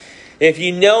If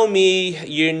you know me,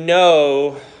 you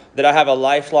know that I have a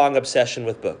lifelong obsession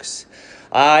with books.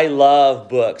 I love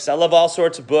books. I love all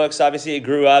sorts of books. Obviously, I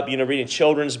grew up, reading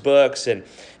children's books and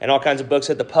all kinds of books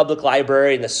at the public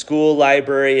library and the school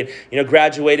library, and,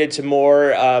 graduated to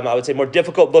more, I would say, more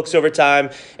difficult books over time.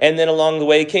 And then along the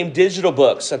way came digital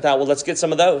books. I thought, well, let's get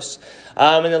some of those.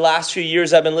 In the last few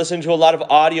years, I've been listening to a lot of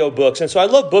audio books. And so I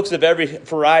love books of every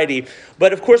variety.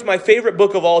 But of course, my favorite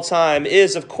book of all time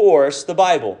is, of course, the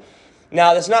Bible.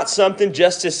 Now, that's not something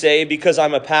just to say because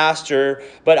I'm a pastor,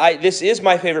 but this is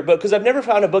my favorite book because I've never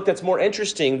found a book that's more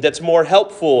interesting, that's more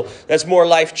helpful, that's more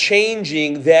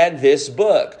life-changing than this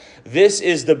book. This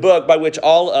is the book by which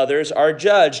all others are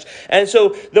judged. And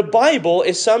so the Bible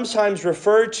is sometimes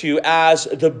referred to as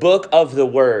the book of the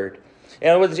Word.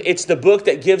 And it's the book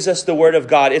that gives us the Word of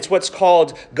God. It's what's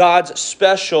called God's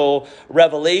special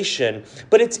revelation.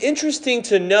 But it's interesting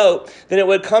to note that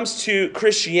when it comes to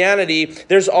Christianity,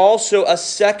 there's also a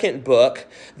second book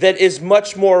that is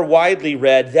much more widely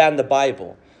read than the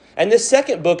Bible. And this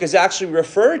second book is actually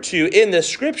referred to in the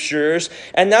Scriptures,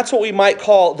 and that's what we might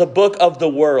call the book of the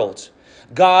world.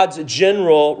 God's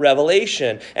general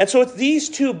revelation. And so it's these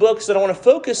two books that I want to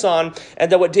focus on and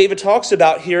that what David talks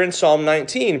about here in Psalm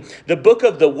 19. The book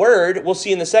of the Word, we'll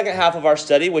see in the second half of our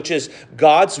study, which is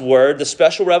God's Word, the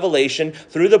special revelation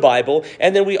through the Bible.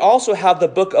 And then we also have the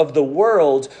book of the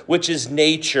world, which is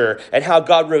nature and how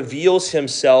God reveals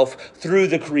himself through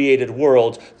the created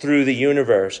world, through the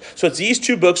universe. So it's these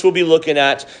two books we'll be looking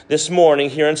at this morning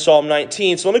here in Psalm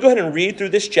 19. So let me go ahead and read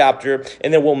through this chapter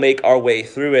and then we'll make our way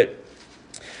through it.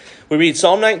 We read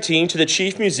Psalm 19, to the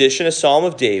chief musician, a psalm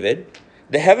of David.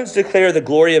 The heavens declare the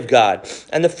glory of God,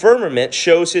 and the firmament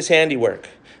shows his handiwork.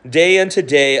 Day unto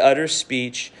day utters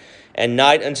speech, and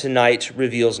night unto night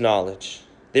reveals knowledge.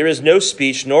 There is no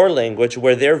speech nor language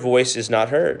where their voice is not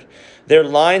heard. Their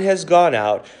line has gone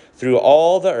out through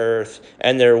all the earth,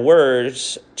 and their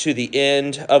words to the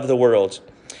end of the world.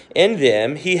 In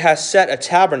them he has set a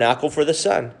tabernacle for the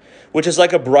sun, which is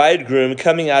like a bridegroom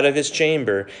coming out of his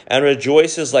chamber, and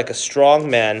rejoices like a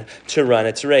strong man to run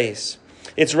its race.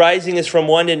 Its rising is from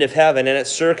one end of heaven, and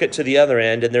its circuit to the other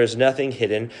end, and there is nothing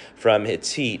hidden from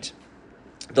its heat.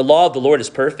 The law of the Lord is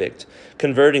perfect,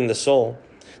 converting the soul.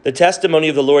 The testimony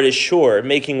of the Lord is sure,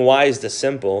 making wise the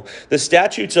simple. The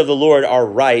statutes of the Lord are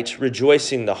right,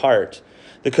 rejoicing the heart.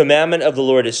 The commandment of the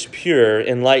Lord is pure,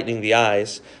 enlightening the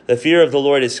eyes. The fear of the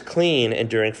Lord is clean,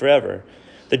 enduring forever.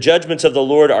 The judgments of the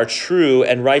Lord are true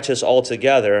and righteous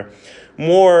altogether.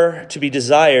 More to be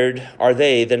desired are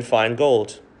they than fine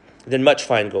gold, than much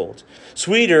fine gold.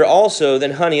 Sweeter also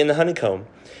than honey in the honeycomb.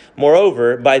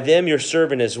 Moreover, by them your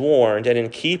servant is warned, and in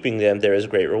keeping them there is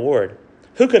great reward.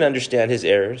 Who can understand his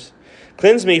errors?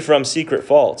 Cleanse me from secret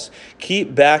faults.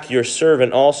 Keep back your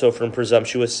servant also from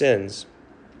presumptuous sins.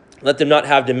 Let them not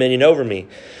have dominion over me.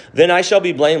 Then I shall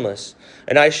be blameless,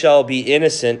 and I shall be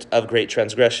innocent of great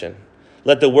transgression.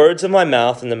 Let the words of my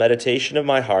mouth and the meditation of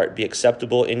my heart be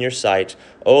acceptable in your sight,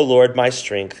 O Lord, my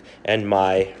strength and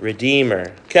my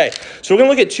Redeemer. Okay, so we're going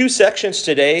to look at two sections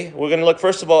today. We're going to look,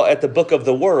 first of all, at the book of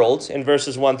the world in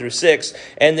verses 1 through 6,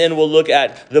 and then we'll look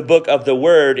at the book of the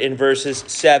Word in verses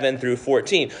 7 through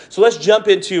 14. So let's jump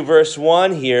into verse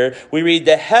 1 here. We read,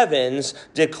 the heavens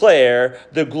declare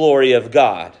the glory of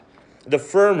God. The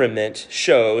firmament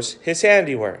shows his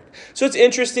handiwork. So it's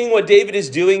interesting what David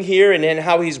is doing here and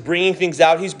how he's bringing things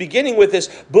out. He's beginning with this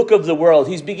book of the world.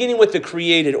 He's beginning with the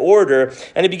created order.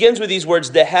 And it begins with these words,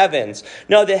 the heavens.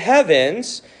 Now, the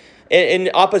heavens,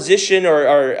 in opposition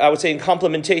or I would say in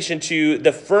complementation to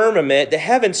the firmament, the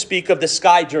heavens speak of the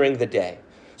sky during the day.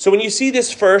 So when you see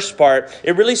this first part,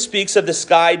 it really speaks of the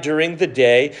sky during the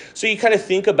day. So you kind of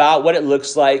think about what it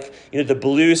looks like, the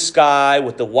blue sky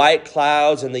with the white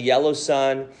clouds and the yellow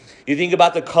sun. You think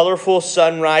about the colorful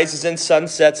sunrises and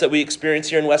sunsets that we experience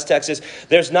here in West Texas.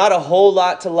 There's not a whole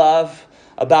lot to love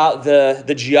about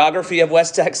the geography of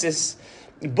West Texas.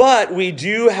 But we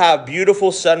do have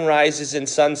beautiful sunrises and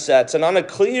sunsets. And on a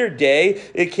clear day,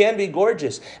 it can be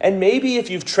gorgeous. And maybe if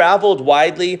you've traveled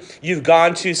widely, you've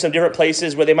gone to some different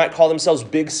places where they might call themselves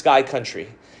big sky country,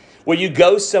 where you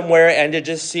go somewhere and it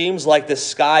just seems like the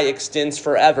sky extends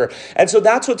forever. And so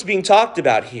that's what's being talked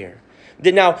about here.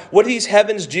 Now, what do these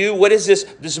heavens do? What is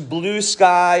this blue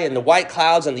sky and the white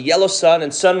clouds and the yellow sun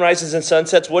and sunrises and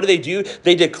sunsets? What do?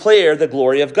 They declare the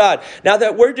glory of God. Now,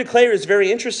 that word declare is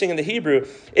very interesting in the Hebrew.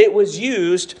 It was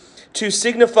used to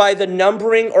signify the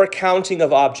numbering or counting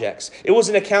of objects. It was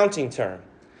an accounting term.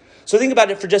 So think about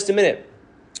it for just a minute.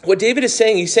 What David is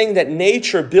saying, he's saying that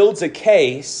nature builds a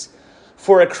case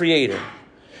for a creator.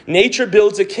 Nature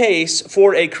builds a case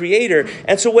for a creator.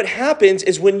 And so what happens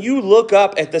is when you look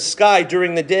up at the sky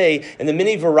during the day and the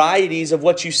many varieties of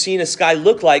what you've seen a sky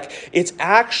look like, it's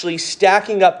actually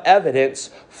stacking up evidence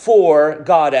for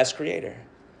God as creator.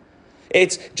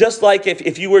 It's just like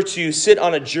if you were to sit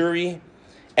on a jury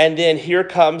and then here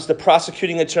comes the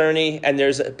prosecuting attorney and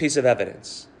there's a piece of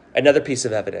evidence, another piece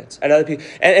of evidence, another piece.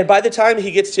 And by the time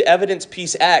he gets to evidence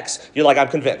piece X, you're like, I'm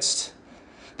convinced.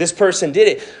 This person did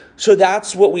it. So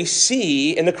that's what we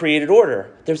see in the created order.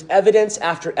 There's evidence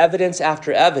after evidence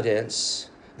after evidence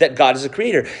that God is a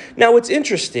creator. Now, what's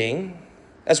interesting,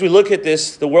 as we look at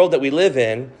this, the world that we live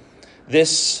in, the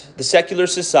secular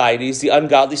societies, the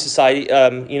ungodly society,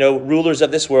 rulers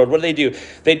of this world, what do?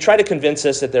 They try to convince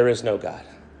us that there is no God.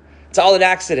 It's all an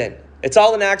accident. It's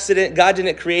all an accident. God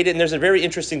didn't create it. And there's a very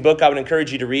interesting book I would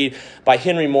encourage you to read by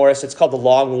Henry Morris. It's called The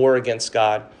Long War Against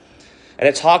God. And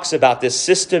it talks about this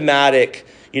systematic,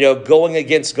 going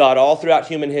against God all throughout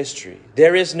human history.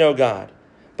 There is no God.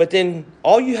 But then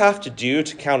all you have to do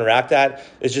to counteract that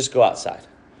is just go outside.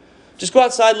 Just go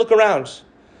outside, look around.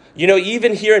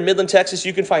 Even here in Midland, Texas,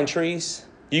 you can find trees.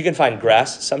 You can find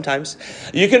grass sometimes.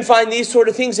 You can find these sort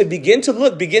of things and begin to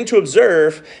look, begin to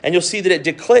observe, and you'll see that it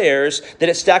declares that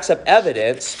it stacks up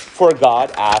evidence for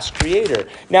God as creator.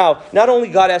 Now, not only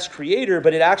God as creator,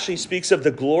 but it actually speaks of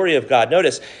the glory of God.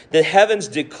 Notice, the heavens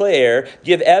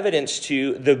give evidence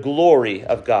to the glory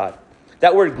of God.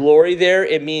 That word glory there,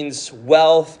 it means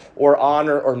wealth or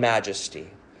honor or majesty.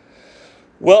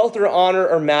 Wealth or honor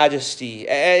or majesty.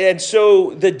 And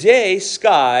so the day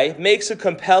sky makes a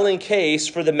compelling case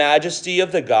for the majesty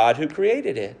of the God who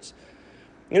created it.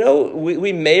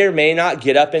 We may or may not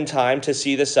get up in time to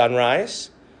see the sunrise,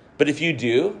 but if you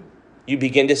do, you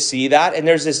begin to see that. And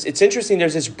it's interesting,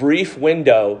 there's this brief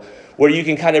window where you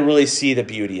can kind of really see the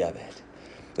beauty of it.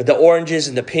 The oranges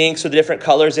and the pinks with the different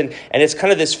colors. And it's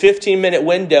kind of this 15-minute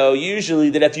window,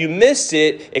 usually, that if you miss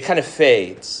it, it kind of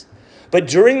fades. But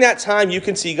during that time, you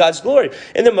can see God's glory.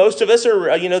 And then most of us are,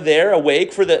 there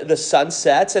awake for the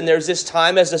sunsets. And there's this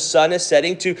time as the sun is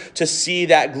setting to see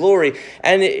that glory.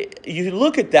 And you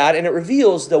look at that and it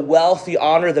reveals the wealth, the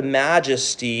honor, the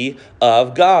majesty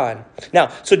of God.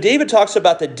 Now, so David talks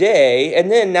about the day.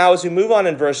 And then now as we move on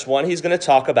in verse 1, he's going to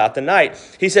talk about the night.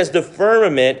 He says the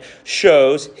firmament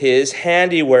shows his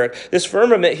handiwork. This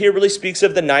firmament here really speaks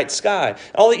of the night sky.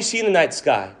 All that you see in the night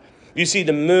sky. You see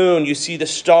the moon, you see the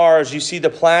stars, you see the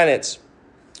planets.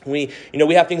 We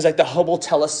have things like the Hubble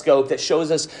telescope that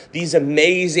shows us these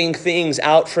amazing things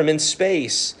out from in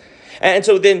space. And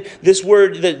so then this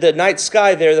word, the night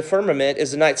sky there, the firmament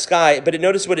is the night sky, but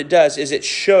notice what it does is it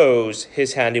shows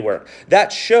his handiwork.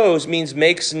 That shows means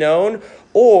makes known,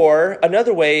 or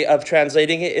another way of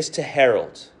translating it is to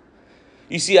herald.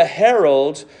 You see, a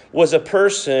herald was a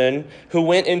person who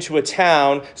went into a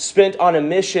town, spent on a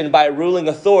mission by a ruling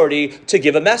authority to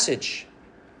give a message.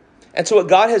 And so what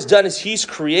God has done is he's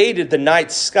created the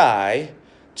night sky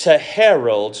to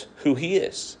herald who he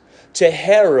is, to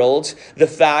herald the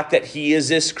fact that he is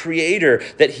this creator,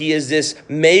 that he is this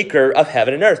maker of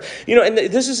heaven and earth. And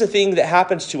this is a thing that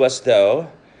happens to us, though.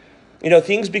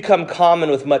 Things become common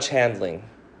with much handling.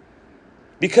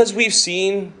 Because we've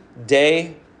seen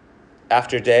day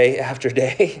after day after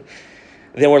day,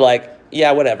 then we're like,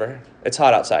 yeah, whatever. It's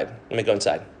hot outside. Let me go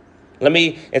inside.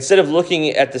 Instead of looking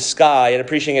at the sky and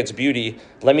appreciating its beauty,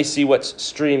 let me see what's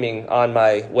streaming on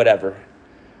my whatever.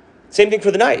 Same thing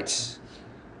for the night.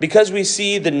 Because we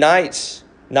see the night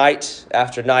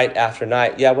after night after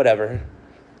night, yeah, whatever.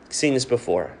 Seen this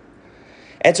before.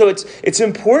 And so it's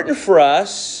important for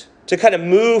us to kind of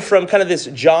move from kind of this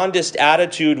jaundiced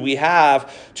attitude we have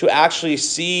to actually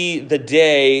see the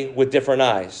day with different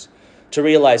eyes. To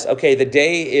realize, okay, the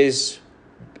day is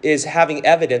having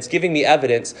evidence, giving me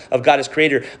evidence of God as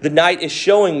creator. The night is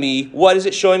showing me, what is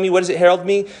it showing me? What does it herald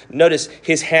me? Notice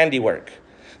his handiwork.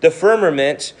 The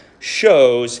firmament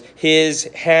shows his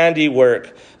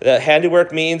handiwork. The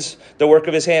handiwork means the work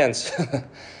of his hands.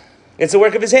 It's the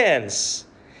work of his hands.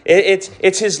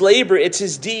 It's his labor, it's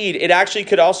his deed. It actually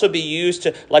could also be used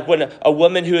to, like when a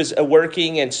woman who is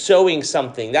working and sewing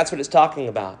something. That's what it's talking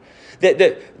about.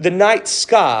 The night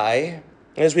sky,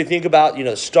 as we think about,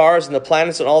 the stars and the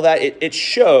planets and all that, it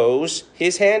shows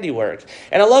his handiwork.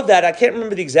 And I love that. I can't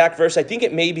remember the exact verse. I think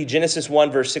it may be Genesis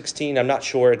 1, verse 16. I'm not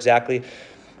sure exactly.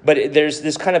 But there's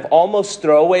this kind of almost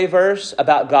throwaway verse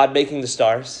about God making the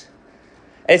stars.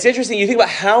 And it's interesting, you think about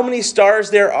how many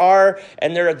stars there are,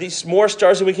 and there are these more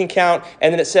stars that we can count,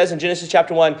 and then it says in Genesis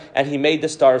chapter 1, and he made the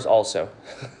stars also.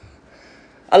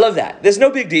 I love that. There's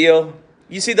no big deal.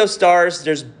 You see those stars,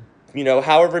 there's,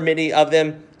 however many of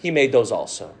them, he made those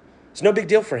also. It's no big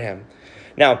deal for him.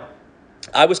 Now,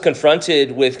 I was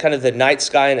confronted with kind of the night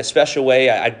sky in a special way.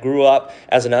 I grew up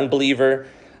as an unbeliever,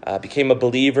 became a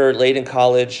believer late in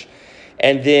college.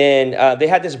 And then they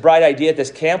had this bright idea at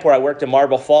this camp where I worked in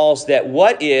Marble Falls that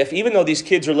what if, even though these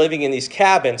kids are living in these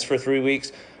cabins for 3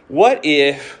 weeks, what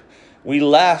if we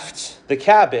left the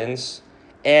cabins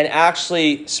and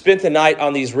actually spent the night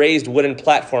on these raised wooden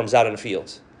platforms out in the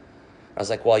field? I was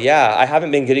like, well, yeah, I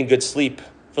haven't been getting good sleep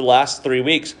for the last 3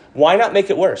 weeks. Why not make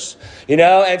it worse?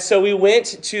 And so we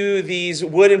went to these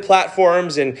wooden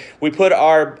platforms and we put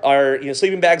our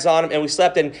sleeping bags on them and we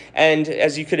slept. And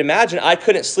as you could imagine, I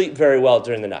couldn't sleep very well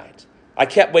during the night. I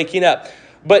kept waking up.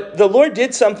 But the Lord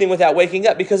did something without waking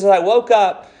up, because as I woke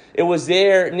up, it was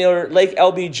there near Lake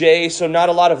LBJ, so not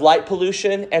a lot of light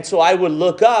pollution. And so I would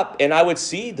look up and I would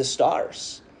see the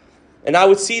stars. And I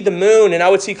would see the moon, and I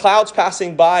would see clouds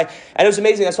passing by. And it was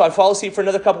amazing. That's why I'd fall asleep for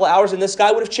another couple of hours, and the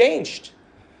sky would have changed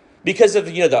because of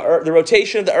the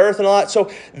rotation of the earth and all that. So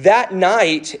that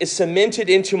night is cemented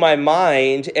into my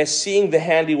mind as seeing the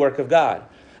handiwork of God,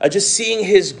 just seeing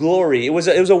his glory. It was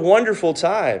a wonderful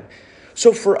time.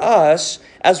 So for us,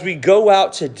 as we go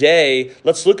out today,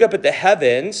 let's look up at the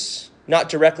heavens, not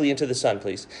directly into the sun,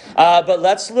 please. But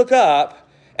let's look up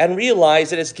and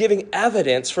realize that it's giving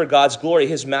evidence for God's glory,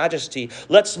 his majesty.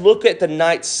 Let's look at the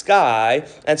night sky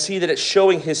and see that it's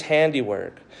showing his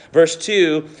handiwork. Verse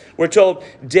 2, we're told,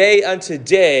 day unto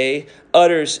day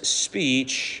utters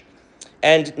speech,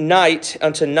 and night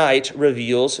unto night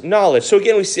reveals knowledge. So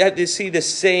again, we have to see the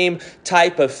same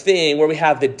type of thing where we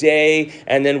have the day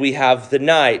and then we have the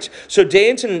night. So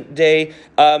day unto day,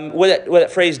 what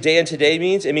that phrase day unto day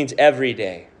means, it means every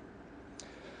day.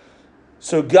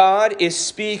 So God is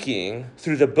speaking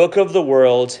through the book of the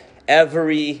world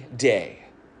every day.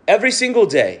 Every single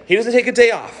day. He doesn't take a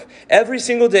day off. Every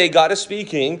single day, God is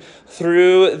speaking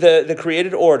through the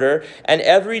created order. And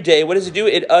every day, what does it do?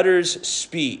 It utters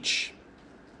speech.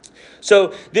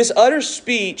 So this utters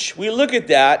speech, we look at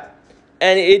that,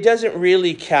 and it doesn't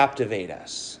really captivate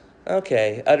us.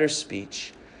 Okay, utters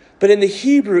speech. But in the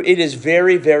Hebrew, it is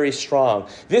very, very strong.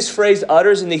 This phrase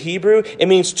utters in the Hebrew, it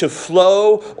means to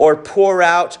flow or pour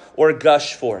out or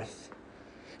gush forth.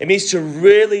 It means to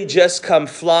really just come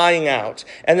flying out.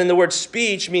 And then the word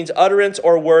speech means utterance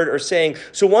or word or saying.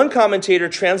 So one commentator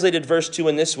translated verse 2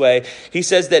 in this way. He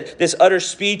says that this utter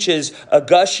speech is a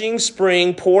gushing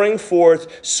spring pouring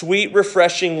forth sweet,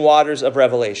 refreshing waters of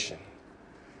revelation.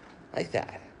 Like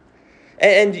that.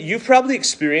 And you've probably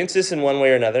experienced this in one way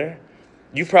or another.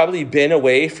 You've probably been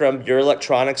away from your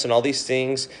electronics and all these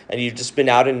things, and you've just been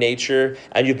out in nature,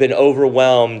 and you've been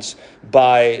overwhelmed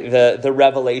by the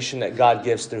revelation that God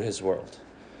gives through his world.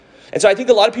 And so I think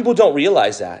a lot of people don't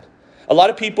realize that. A lot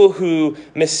of people who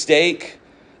mistake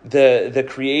the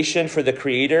creation for the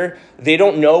creator, they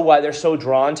don't know why they're so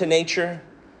drawn to nature.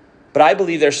 But I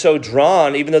believe they're so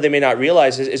drawn, even though they may not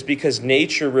realize it, is because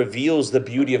nature reveals the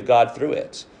beauty of God through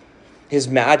it. His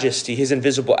majesty, his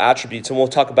invisible attributes. And we'll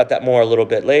talk about that more a little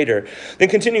bit later. Then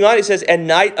continuing on, he says, and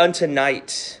night unto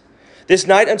night. This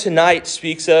night unto night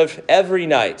speaks of every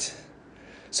night.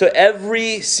 So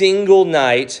every single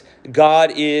night,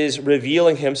 God is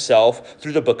revealing himself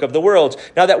through the book of the world.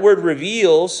 Now that word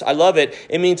reveals, I love it.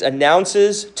 It means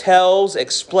announces, tells,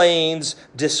 explains,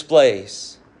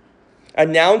 displays.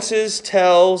 Announces,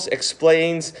 tells,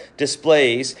 explains,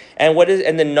 displays. And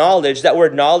the knowledge, that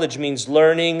word knowledge means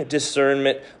learning,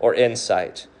 discernment, or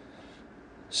insight.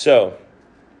 So,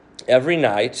 every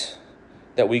night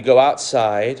that we go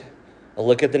outside and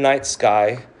look at the night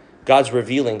sky, God's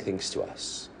revealing things to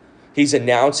us. He's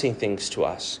announcing things to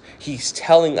us. He's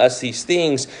telling us these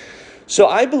things. So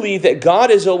I believe that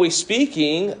God is always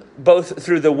speaking, both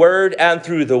through the word and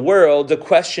through the world. The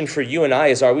question for you and I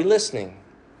is, are we listening?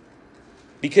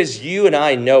 Because you and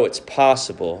I know it's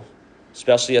possible,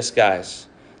 especially us guys,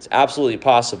 it's absolutely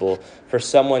possible for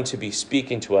someone to be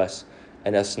speaking to us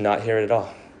and us not hear it at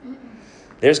all.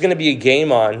 There's going to be a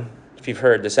game on, if you've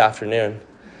heard, this afternoon.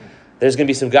 There's going to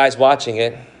be some guys watching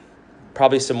it,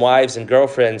 probably some wives and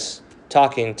girlfriends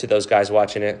talking to those guys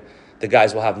watching it. The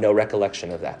guys will have no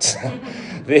recollection of that.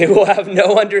 They will have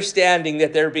no understanding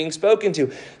that they're being spoken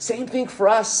to. Same thing for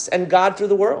us and God through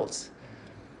the world.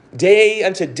 Day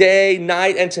unto day,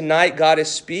 night unto night, God is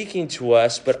speaking to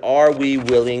us, but are we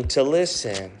willing to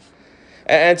listen?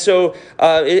 And so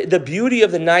the beauty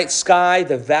of the night sky,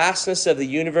 the vastness of the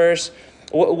universe,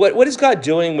 what is God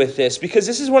doing with this? Because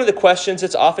this is one of the questions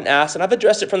that's often asked, and I've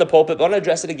addressed it from the pulpit, but I want to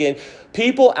address it again.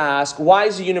 People ask, why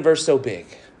is the universe so big?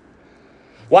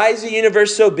 Why is the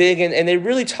universe so big? And they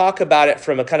really talk about it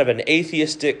from a kind of an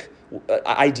atheistic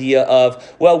idea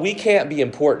of, well, we can't be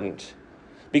important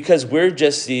because we're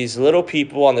just these little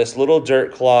people on this little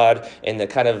dirt clod in the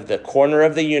kind of the corner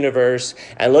of the universe,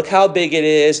 and look how big it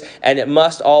is, and it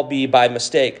must all be by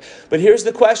mistake. But here's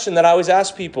the question that I always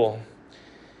ask people.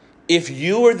 If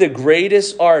you were the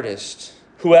greatest artist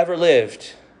who ever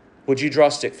lived, would you draw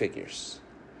stick figures?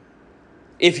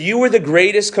 If you were the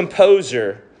greatest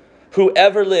composer who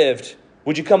ever lived,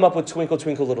 would you come up with Twinkle,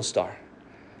 Twinkle, Little Star?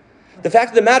 The fact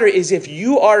of the matter is, if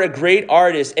you are a great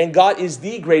artist and God is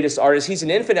the greatest artist, he's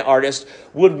an infinite artist,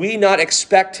 would we not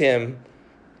expect him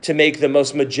to make the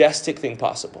most majestic thing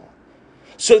possible?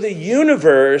 So the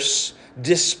universe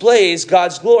displays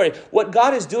God's glory. What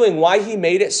God is doing, why he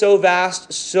made it so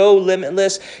vast, so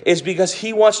limitless, is because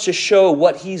he wants to show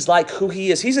what he's like, who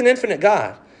he is. He's an infinite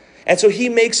God. And so he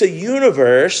makes a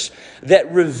universe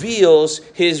that reveals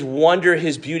his wonder,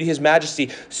 his beauty, his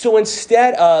majesty. So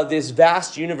instead of this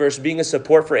vast universe being a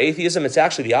support for atheism, it's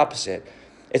actually the opposite.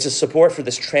 It's a support for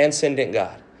this transcendent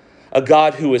God. A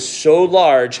God who is so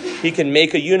large, he can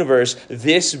make a universe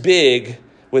this big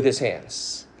with his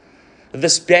hands. The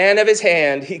span of his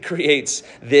hand, he creates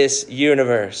this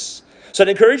universe. So I'd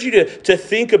encourage you to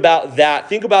think about that.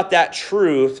 Think about that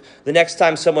truth the next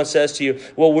time someone says to you,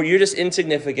 well, you're just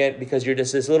insignificant because you're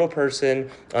just this little person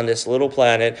on this little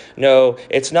planet. No,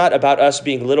 it's not about us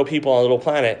being little people on a little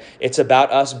planet. It's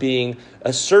about us being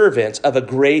a servant of a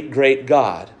great, great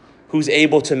God who's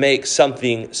able to make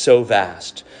something so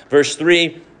vast. Verse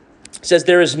 3 says,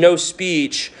 there is no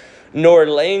speech nor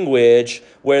language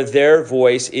where their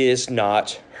voice is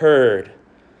not heard.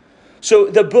 So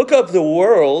the book of the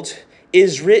world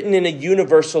is written in a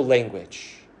universal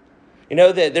language. You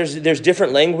know, that there's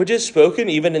different languages spoken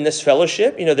even in this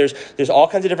fellowship. You know, there's all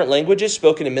kinds of different languages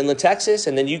spoken in Midland, Texas.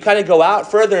 And then you kind of go out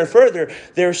further and further.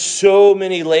 There's so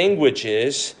many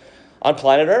languages on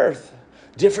planet Earth,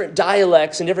 different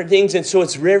dialects and different things. And so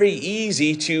it's very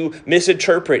easy to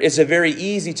misinterpret. It's very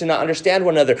easy to not understand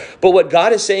one another. But what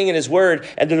God is saying in his word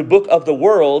and in the book of the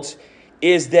world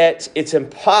is that it's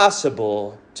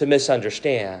impossible to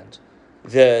misunderstand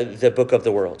the book of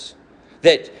the world.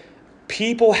 That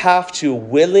people have to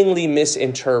willingly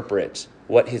misinterpret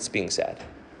what is being said.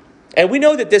 And we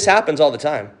know that this happens all the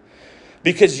time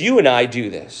because you and I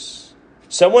do this.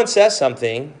 Someone says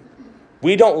something,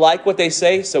 we don't like what they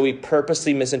say, so we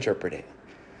purposely misinterpret it.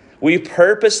 We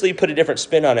purposely put a different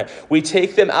spin on it. We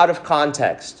take them out of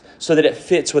context so that it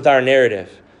fits with our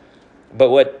narrative. But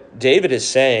what David is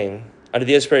saying under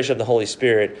the inspiration of the Holy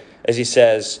Spirit, as he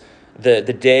says, the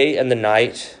day and the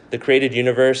night, the created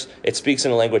universe, it speaks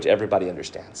in a language everybody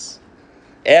understands.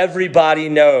 Everybody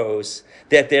knows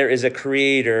that there is a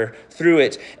creator through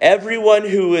it. Everyone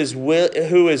who is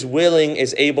willing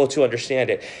is able to understand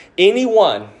it.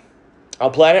 Anyone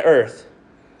on planet Earth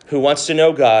who wants to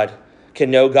know God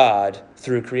can know God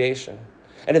through creation.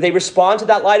 And if they respond to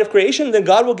that light of creation, then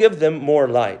God will give them more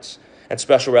light and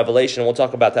special revelation. We'll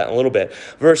talk about that in a little bit.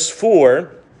 Verse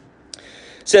 4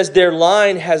 says, their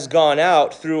line has gone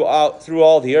out through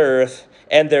all the earth,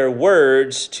 and their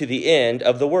words to the end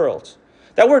of the world.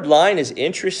 That word line is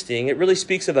interesting. It really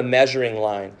speaks of a measuring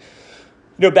line.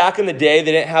 You know, back in the day,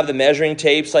 they didn't have the measuring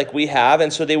tapes like we have,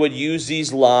 and so they would use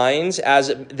these lines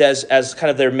as kind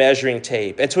of their measuring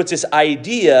tape. And so it's this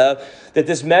idea that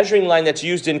this measuring line that's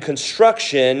used in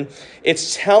construction,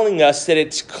 it's telling us that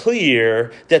it's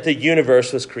clear that the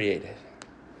universe was created.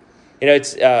 You know,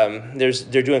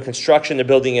 they're doing construction. They're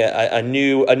building a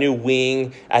new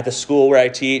wing at the school where I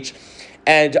teach,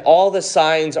 and all the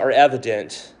signs are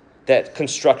evident that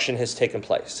construction has taken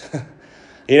place.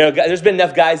 You know, there's been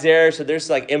enough guys there, so there's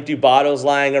like empty bottles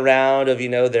lying around of, you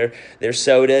know, their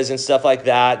sodas and stuff like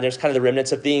that. And there's kind of the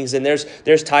remnants of things, and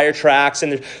there's tire tracks,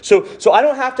 and so I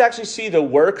don't have to actually see the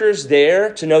workers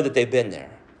there to know that they've been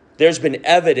there. There's been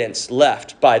evidence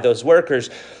left by those workers.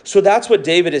 So that's what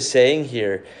David is saying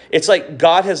here. It's like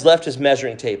God has left his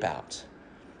measuring tape out.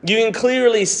 You can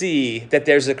clearly see that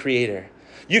there's a creator.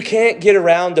 You can't get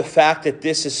around the fact that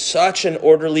this is such an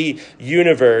orderly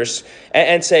universe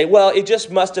and say, well, it just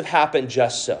must have happened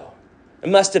just so. It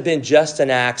must have been just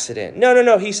an accident.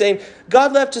 No. He's saying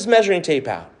God left his measuring tape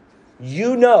out.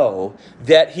 You know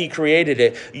that he created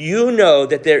it. You know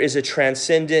that there is a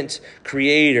transcendent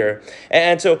creator.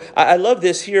 And so I love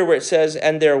this here where it says,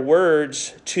 and their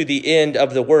words to the end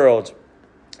of the world.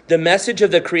 The message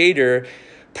of the creator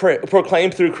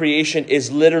proclaimed through creation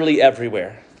is literally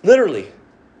everywhere. Literally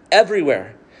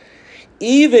everywhere.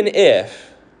 Even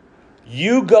if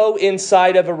you go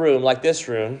inside of a room like this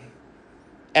room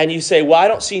and you say, well, I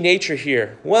don't see nature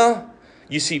here. Well,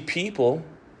 you see people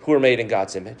who are made in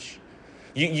God's image.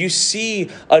 You see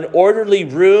an orderly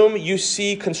room, you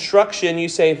see construction, you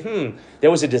say, there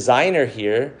was a designer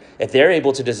here. If they're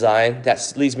able to design,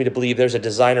 that leads me to believe there's a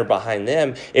designer behind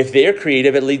them. If they're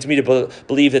creative, it leads me to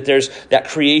believe that there's that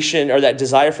creation or that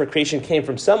desire for creation came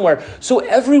from somewhere. So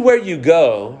everywhere you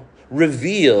go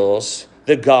reveals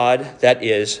the God that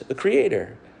is the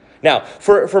creator. Now,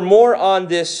 for more on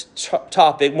this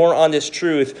topic, more on this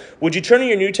truth, would you turn in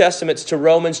your New Testaments to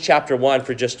Romans chapter 1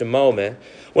 for just a moment?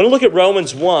 I want to look at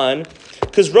Romans 1,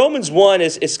 because Romans 1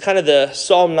 is kind of the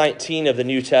Psalm 19 of the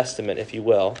New Testament, if you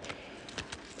will,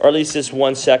 or at least this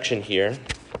one section here.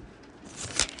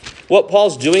 What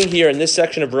Paul's doing here in this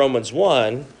section of Romans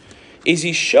 1 is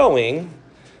he's showing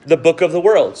the book of the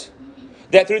world.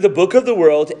 That through the book of the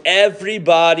world,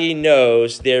 everybody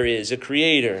knows there is a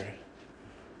creator.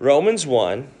 Romans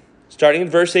 1, starting in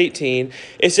verse 18,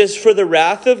 it says, "For the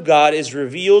wrath of God is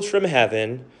revealed from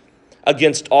heaven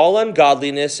against all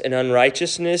ungodliness and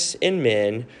unrighteousness in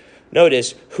men,"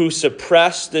 notice, "who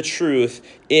suppress the truth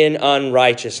in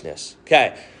unrighteousness."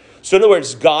 Okay, so in other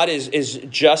words, God is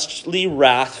justly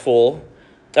wrathful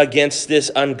against this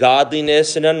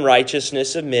ungodliness and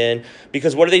unrighteousness of men,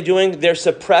 because what are they doing? They're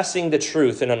suppressing the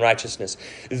truth in unrighteousness.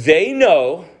 They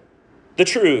know the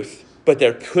truth, but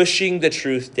they're pushing the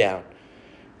truth down.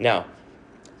 Now,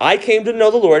 I came to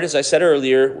know the Lord, as I said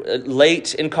earlier,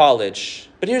 late in college.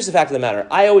 But here's the fact of the matter.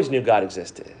 I always knew God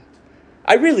existed.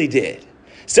 I really did.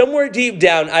 Somewhere deep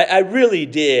down, I really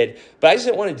did. But I just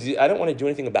didn't want to do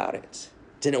anything about it.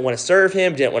 Didn't want to serve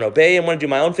him, didn't want to obey him, want to do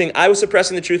my own thing. I was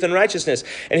suppressing the truth and righteousness.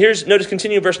 And notice,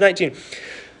 continue verse 19.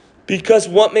 "Because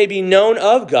what may be known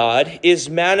of God is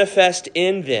manifest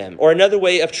in them." Or another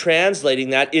way of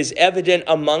translating that is evident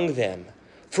among them.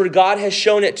 "For God has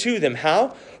shown it to them."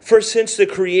 How? "For since the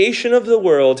creation of the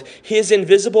world, his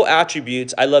invisible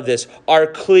attributes," I love this, "are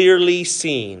clearly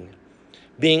seen,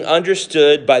 being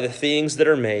understood by the things that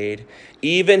are made,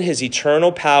 even his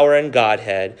eternal power and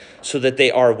Godhead, so that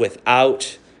they are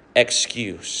without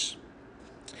excuse.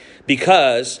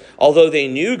 Because, although they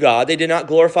knew God, they did not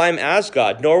glorify him as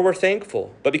God, nor were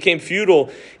thankful, but became futile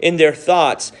in their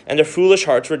thoughts, and their foolish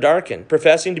hearts were darkened.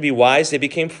 Professing to be wise, they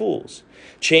became fools.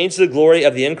 Changed the glory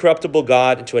of the incorruptible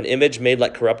God into an image made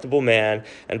like corruptible man,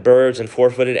 and birds, and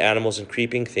four-footed animals, and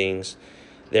creeping things.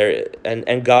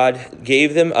 And God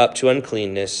gave them up to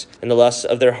uncleanness and the lusts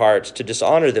of their hearts to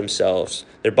dishonor themselves,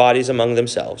 their bodies among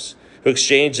themselves, who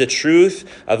exchanged the truth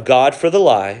of God for the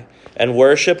lie, and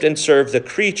worshipped and served the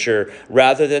creature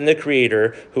rather than the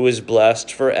Creator, who is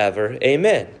blessed forever.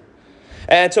 Amen."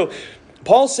 And so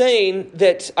Paul's saying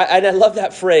that, and I love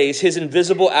that phrase, his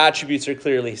invisible attributes are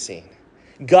clearly seen.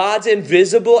 God's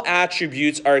invisible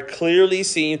attributes are clearly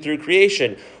seen through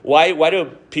creation. Why do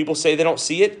people say they don't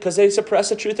see it? Because they suppress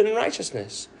the truth and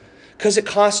righteousness. Because it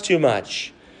costs too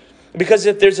much. Because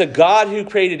if there's a God who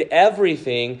created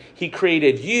everything, he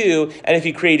created you, and if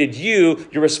he created you,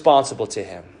 you're responsible to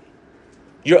him.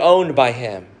 You're owned by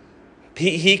him.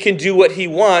 He can do what he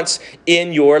wants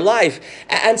in your life.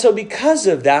 And so because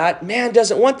of that, man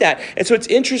doesn't want that. And so it's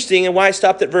interesting, and why I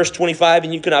stopped at verse 25,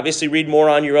 and you can obviously read more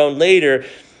on your own later,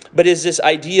 but is this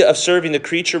idea of serving the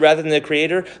creature rather than the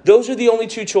Creator. Those are the only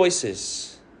two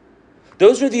choices.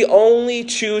 Those are the only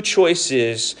two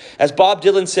choices. As Bob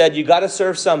Dylan said, you got to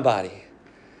serve somebody.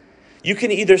 You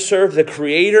can either serve the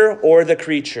Creator or the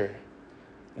creature.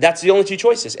 That's the only two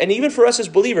choices. And even for us as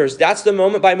believers, that's the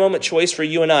moment-by-moment choice for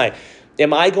you and I.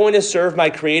 Am I going to serve my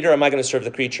Creator or am I going to serve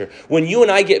the creature? When you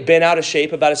and I get bent out of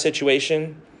shape about a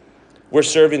situation, we're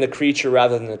serving the creature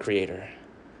rather than the Creator.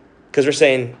 Because we're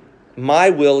saying, my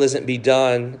will isn't being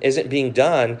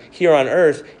done here on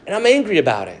earth, and I'm angry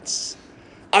about it.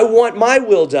 I want my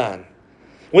will done.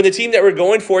 When the team that we're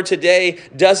going for today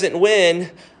doesn't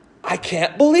win, I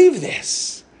can't believe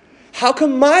this. How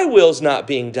come my will's not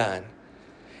being done?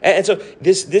 And so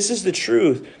this is the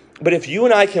truth. But if you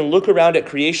and I can look around at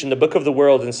creation, the book of the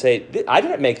world, and say, I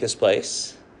didn't make this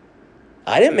place.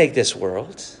 I didn't make this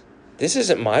world. This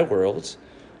isn't my world.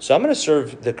 So I'm going to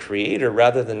serve the Creator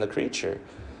rather than the creature.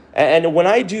 And when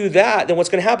I do that, then what's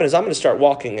going to happen is I'm going to start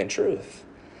walking in truth.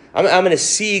 I'm going to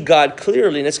see God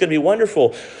clearly, and it's going to be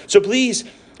wonderful. So please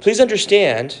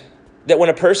understand that when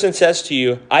a person says to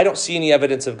you, I don't see any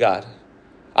evidence of God,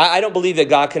 I don't believe that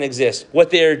God can exist, what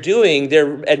they're doing,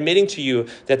 they're admitting to you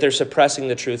that they're suppressing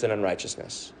the truth and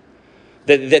unrighteousness,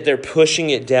 that they're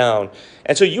pushing it down.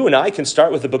 And so you and I can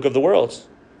start with the book of the world.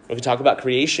 We can talk about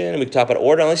creation, and we can talk about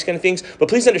order, and all these kind of things. But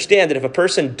please understand that if a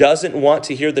person doesn't want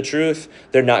to hear the truth,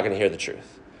 they're not going to hear the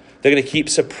truth. They're going to keep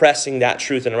suppressing that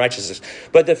truth and righteousness.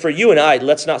 But that for you and I,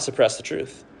 let's not suppress the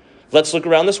truth. Let's look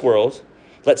around this world.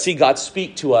 Let's see God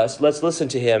speak to us. Let's listen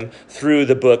to him through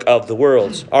the book of the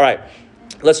world. All right,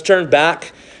 let's turn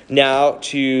back now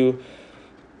to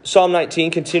Psalm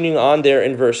 19, continuing on there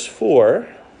in verse 4.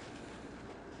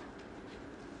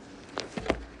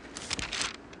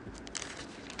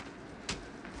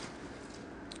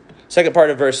 Second part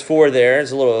of verse 4 there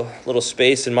is a little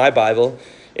space in my Bible.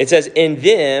 It says, in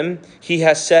them he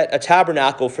has set a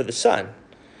tabernacle for the sun,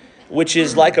 which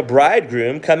is like a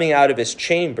bridegroom coming out of his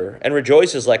chamber, and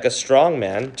rejoices like a strong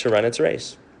man to run its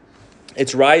race.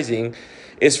 Its rising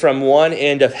is from one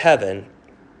end of heaven,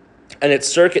 and its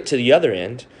circuit to the other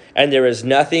end, and there is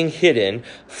nothing hidden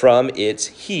from its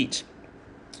heat.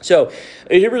 So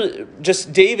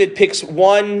just David picks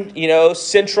one,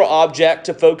 central object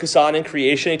to focus on in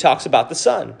creation. He talks about the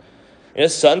sun. The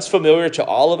sun's familiar to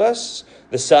all of us.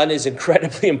 The sun is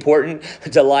incredibly important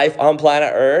to life on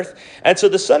planet Earth. And so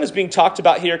the sun is being talked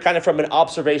about here kind of from an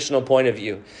observational point of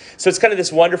view. So it's kind of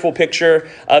this wonderful picture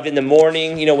of in the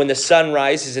morning, when the sun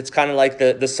rises, it's kind of like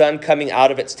the sun coming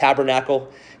out of its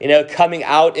tabernacle, coming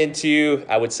out into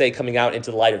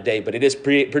the light of day, but it is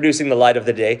producing the light of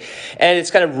the day. And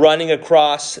it's kind of running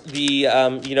across the,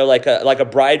 like a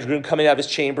bridegroom coming out of his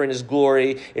chamber in his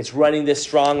glory. It's running this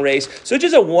strong race. So it's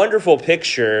just a wonderful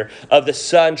picture of the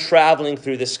sun traveling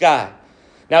through the sky.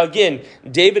 Now, again,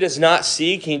 David is not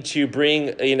seeking to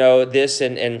bring, this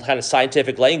in kind of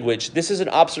scientific language. This is an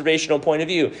observational point of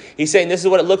view. He's saying this is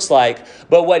what it looks like.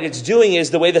 But what it's doing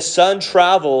is the way the sun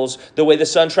travels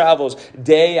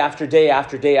day after day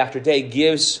after day after day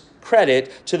gives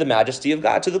credit to the majesty of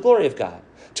God, to the glory of God,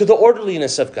 to the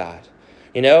orderliness of God.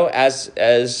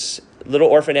 As little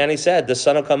orphan Annie said, the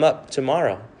sun will come up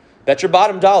tomorrow. Bet your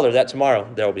bottom dollar that tomorrow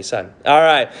there will be sun. All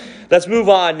right, let's move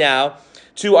on now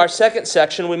to our second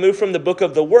section. We move from the book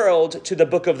of the world to the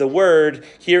book of the word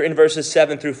here in verses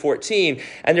 7 through 14.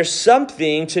 And there's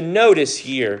something to notice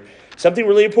here. Something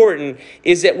really important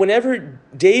is that whenever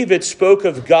David spoke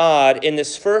of God in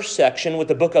this first section with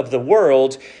the book of the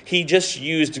world, he just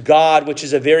used God, which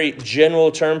is a very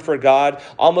general term for God,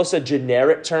 almost a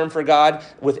generic term for God,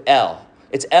 with El.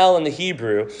 It's El in the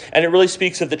Hebrew, and it really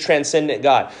speaks of the transcendent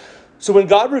God. So when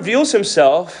God reveals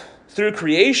himself through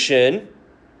creation,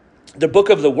 the book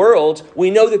of the world, we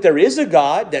know that there is a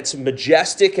God that's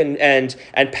majestic and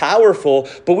powerful,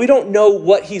 but we don't know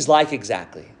what he's like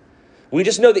exactly. We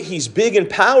just know that he's big and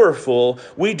powerful.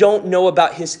 We don't know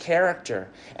about his character.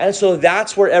 And so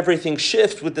that's where everything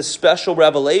shifts with the special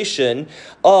revelation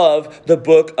of the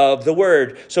book of the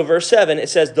word. So verse 7, it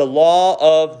says, the law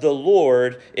of the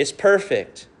Lord is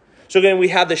perfect. So again, we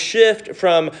have the shift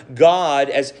from God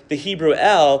as the Hebrew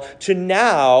El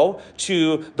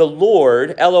to the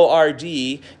Lord, Lord,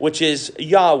 which is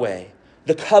Yahweh,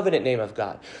 the covenant name of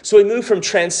God. So we move from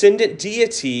transcendent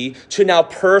deity to now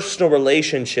personal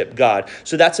relationship God.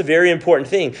 So that's a very important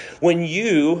thing. When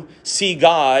you see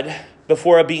God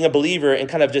before being a believer and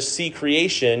kind of just see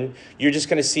creation, you're just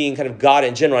kind of seeing kind of God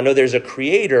in general. I know there's a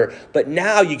creator, but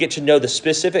now you get to know the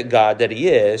specific God that he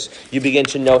is. You begin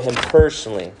to know him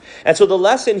personally. And so the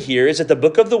lesson here is that the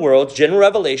book of the world, general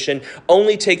revelation,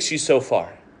 only takes you so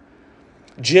far.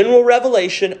 General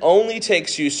revelation only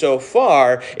takes you so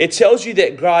far. It tells you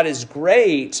that God is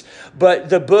great, but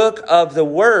the book of the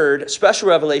word, special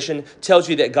revelation, tells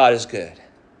you that God is good.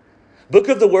 Book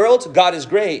of the world, God is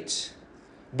great.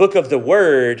 Book of the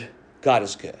word, God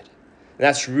is good. And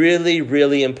that's really,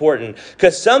 really important.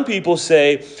 Because some people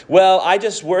say, well, I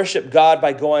just worship God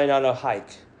by going on a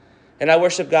hike. And I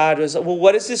worship God as, well,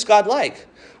 what is this God like?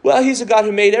 Well, he's a God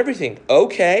who made everything.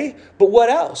 Okay, but what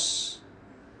else?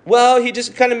 Well, he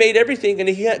just kind of made everything and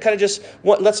he kind of just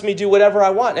lets me do whatever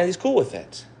I want and he's cool with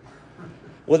it.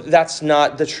 Well, that's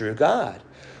not the true God.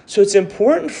 So it's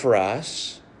important for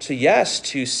us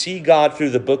to see God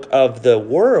through the book of the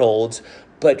world,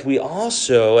 but we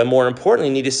also, and more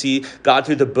importantly, need to see God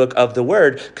through the book of the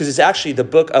word, because it's actually the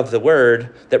book of the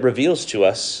word that reveals to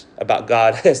us about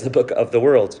God as the book of the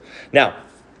world. Now,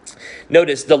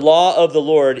 notice the law of the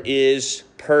Lord is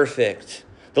perfect.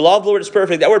 The law of the Lord is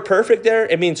perfect. That word perfect there,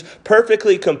 it means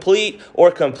perfectly complete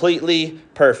or completely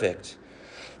perfect.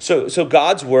 So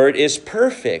God's word is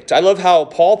perfect. I love how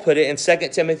Paul put it in 2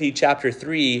 Timothy chapter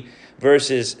 3,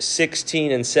 verses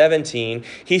 16 and 17.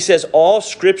 He says, all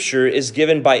scripture is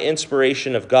given by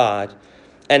inspiration of God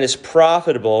and is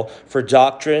profitable for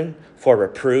doctrine, for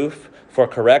reproof, for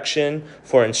correction,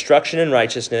 for instruction in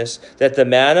righteousness, that the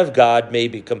man of God may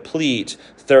be complete,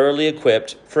 thoroughly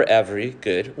equipped for every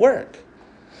good work.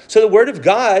 So the word of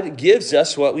God gives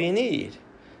us what we need.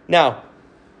 Now,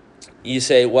 you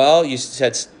say, well, you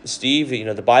said, Steve,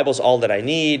 the Bible's all that I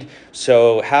need,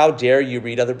 so how dare you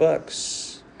read other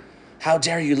books? How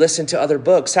dare you listen to other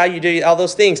books? How you do all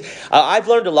those things? I've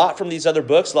learned a lot from these other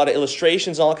books, a lot of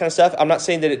illustrations, all that kind of stuff. I'm not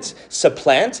saying that it's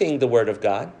supplanting the Word of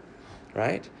God,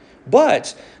 right?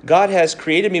 But God has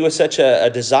created me with such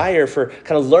a desire for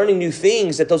kind of learning new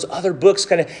things that those other books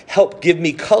kind of help give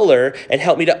me color and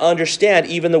help me to understand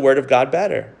even the Word of God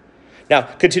better. Now,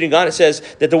 continuing on, it says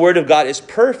that the Word of God is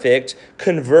perfect,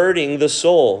 converting the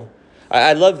soul.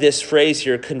 I love this phrase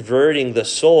here, converting the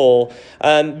soul,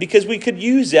 because we could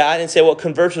use that and say, well, it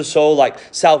converts the soul like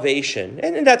salvation.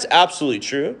 And that's absolutely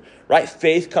true, right?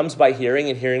 Faith comes by hearing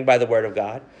and hearing by the Word of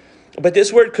God. But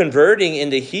this word converting in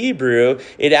the Hebrew,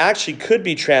 it actually could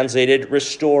be translated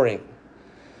restoring.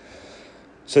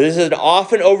 So this is an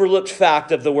often overlooked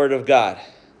fact of the Word of God,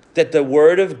 that the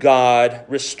Word of God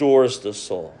restores the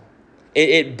soul.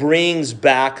 It brings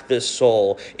back the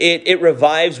soul. It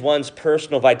revives one's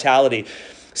personal vitality.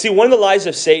 See, one of the lies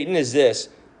of Satan is this.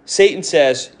 Satan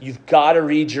says, you've got to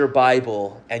read your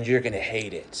Bible and you're going to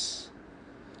hate it.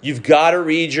 You've got to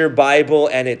read your Bible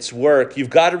and its work. You've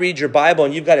got to read your Bible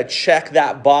and you've got to check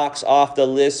that box off the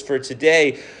list for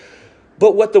today.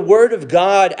 But what the Word of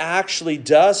God actually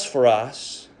does for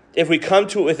us, if we come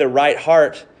to it with a right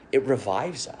heart, it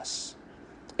revives us.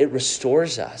 It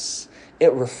restores us.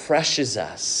 It refreshes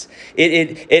us.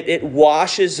 It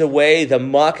washes away the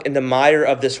muck and the mire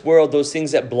of this world, those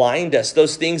things that blind us,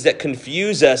 those things that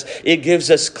confuse us. It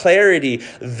gives us clarity.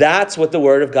 That's what the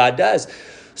Word of God does.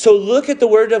 So look at the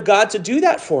Word of God to do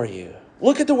that for you.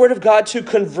 Look at the Word of God to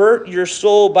convert your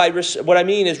soul by, what I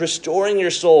mean is restoring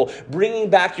your soul, bringing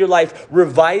back your life,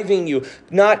 reviving you,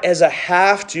 not as a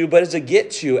have to, but as a get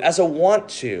to, as a want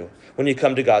to when you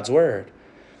come to God's Word.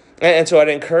 And so I'd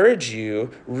encourage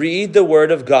you, read the Word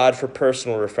of God for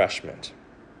personal refreshment.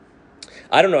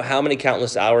 I don't know how many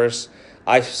countless hours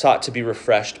I've sought to be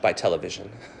refreshed by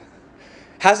television.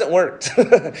 Hasn't worked.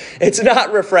 It's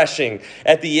not refreshing.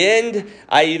 At the end,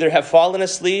 I either have fallen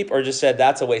asleep or just said,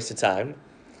 that's a waste of time.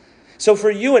 So for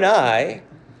you and I,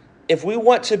 if we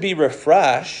want to be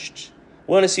refreshed,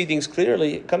 we want to see things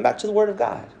clearly, come back to the Word of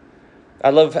God. I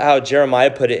love how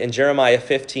Jeremiah put it in Jeremiah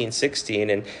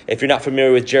 15:16. And if you're not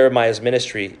familiar with Jeremiah's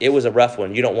ministry, it was a rough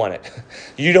one. You don't want it.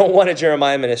 You don't want a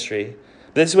Jeremiah ministry.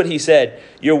 But this is what he said.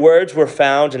 Your words were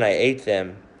found and I ate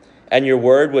them. And your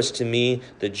word was to me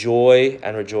the joy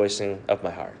and rejoicing of my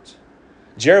heart.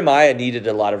 Jeremiah needed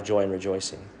a lot of joy and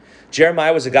rejoicing.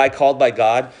 Jeremiah was a guy called by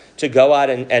God to go out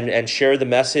and share the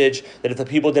message that if the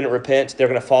people didn't repent, they're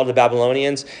going to fall to the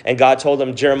Babylonians. And God told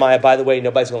him, Jeremiah, by the way,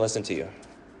 nobody's going to listen to you.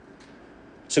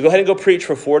 So go ahead and go preach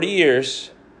for 40 years.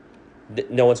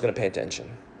 No one's going to pay attention.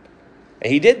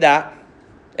 And he did that.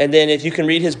 And then if you can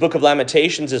read his book of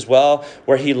Lamentations as well,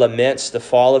 where he laments the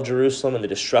fall of Jerusalem and the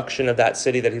destruction of that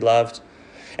city that he loved.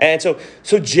 And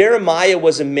so Jeremiah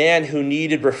was a man who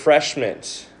needed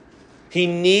refreshment. He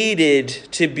needed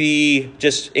to be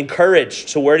just encouraged.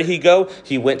 So where did he go?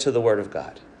 He went to the Word of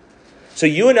God. So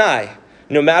you and I,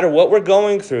 no matter what we're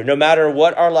going through, no matter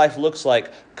what our life looks like,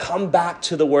 come back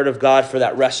to the Word of God for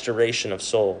that restoration of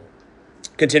soul.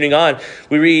 Continuing on,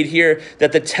 we read here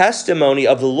that the testimony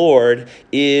of the Lord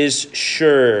is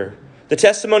sure. The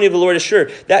testimony of the Lord is sure.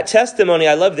 That testimony,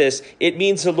 I love this, it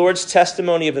means the Lord's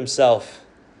testimony of himself.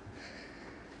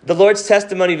 The Lord's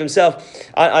testimony of himself.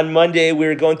 On Monday, we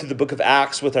were going through the book of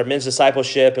Acts with our men's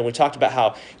discipleship, and we talked about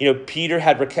how, Peter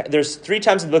there's 3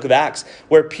 times in the book of Acts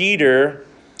where Peter,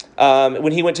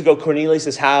 when he went to go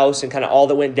Cornelius' house and kind of all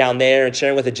that went down there and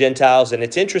sharing with the Gentiles. And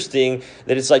it's interesting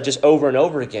that it's like just over and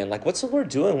over again. Like, what's the Lord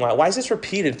doing? Why is this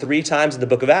repeated 3 times in the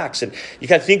book of Acts? And you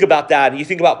kind of think about that. And you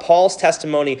think about Paul's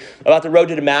testimony about the road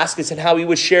to Damascus and how he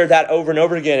would share that over and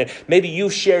over again. And maybe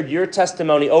you've shared your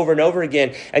testimony over and over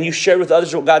again and you shared with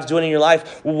others what God's doing in your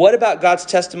life. Well, what about God's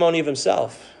testimony of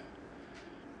himself?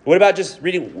 What about just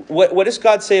reading? What does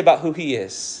God say about who he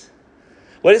is?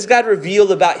 What does God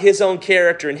reveal about his own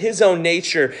character and his own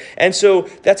nature? And so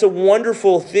that's a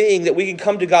wonderful thing that we can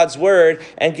come to God's Word.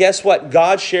 And guess what?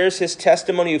 God shares his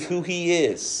testimony of who he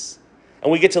is.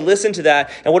 And we get to listen to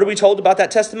that. And what are we told about that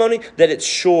testimony? That it's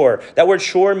sure. That word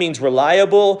sure means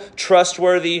reliable,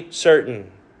 trustworthy,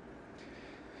 certain.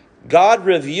 God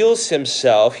reveals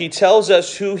himself. He tells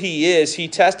us who he is. He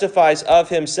testifies of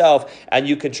himself. And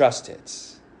you can trust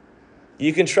it.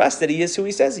 You can trust that he is who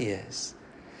he says he is.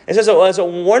 And so it's a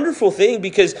wonderful thing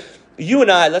because you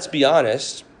and I, let's be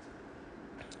honest,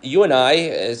 you and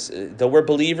I, though we're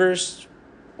believers,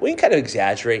 we can kind of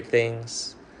exaggerate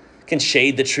things, can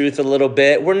shade the truth a little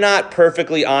bit. We're not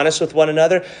perfectly honest with one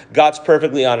another. God's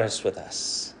perfectly honest with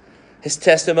us. His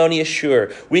testimony is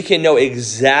sure. We can know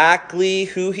exactly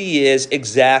who he is,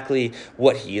 exactly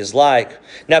what he is like.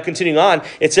 Now, continuing on,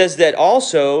 it says that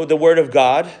also the Word of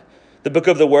God, The book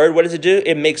of the word, what does it do?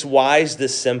 It makes wise the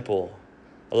simple.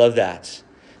 I love that.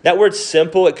 That word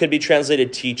simple, it could be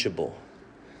translated teachable.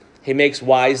 He makes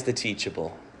wise the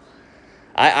teachable.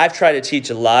 I've tried to teach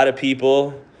a lot of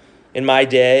people in my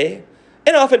day,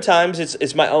 and oftentimes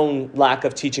it's my own lack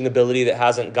of teaching ability that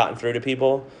hasn't gotten through to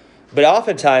people. But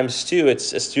oftentimes, too,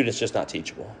 it's a student's just not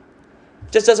teachable.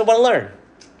 Just doesn't want to learn.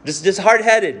 Just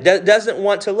hard-headed, doesn't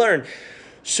want to learn.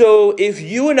 So if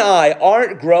you and I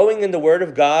aren't growing in the Word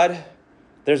of God,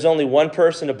 there's only one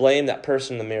person to blame, that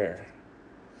person in the mirror.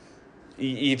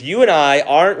 If you and I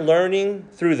aren't learning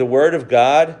through the Word of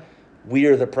God, we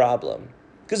are the problem.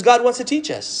 Because God wants to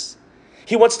teach us.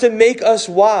 He wants to make us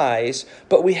wise,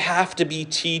 but we have to be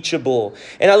teachable.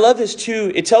 And I love this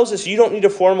too. It tells us you don't need a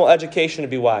formal education to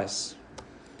be wise.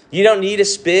 You don't need to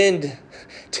spend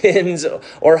tens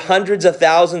or hundreds of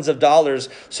thousands of dollars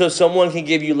so someone can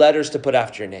give you letters to put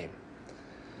after your name.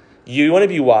 You want to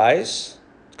be wise?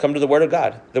 Come to the Word of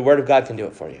God. The Word of God can do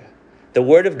it for you. The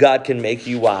Word of God can make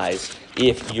you wise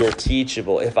if you're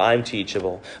teachable, if I'm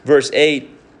teachable. Verse 8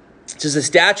 says, the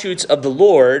statutes of the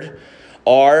Lord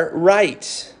are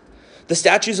right. The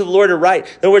statutes of the Lord are right.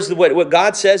 In other words, what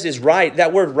God says is right.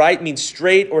 That word right means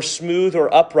straight or smooth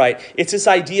or upright. It's this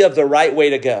idea of the right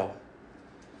way to go.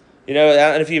 You know, I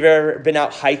don't know if you've ever been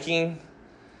out hiking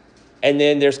and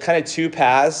then there's kind of two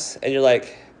paths and you're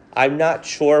like, I'm not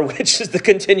sure which is the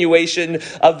continuation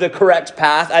of the correct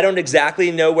path. I don't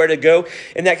exactly know where to go.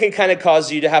 And that can kind of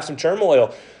cause you to have some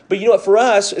turmoil. But you know what, for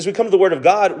us, as we come to the Word of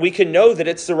God, we can know that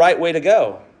it's the right way to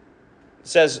go. It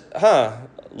says,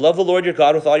 love the Lord your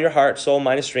God with all your heart, soul,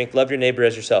 mind, and strength. Love your neighbor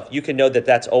as yourself. You can know that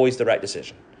that's always the right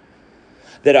decision.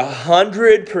 That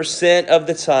 100% of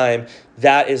the time,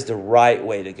 that is the right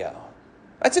way to go.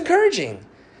 That's encouraging.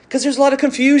 Because there's a lot of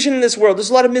confusion in this world. There's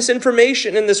a lot of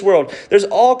misinformation in this world. There's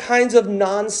all kinds of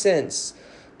nonsense.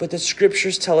 But the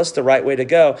scriptures tell us the right way to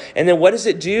go. And then what does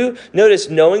it do? Notice,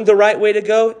 knowing the right way to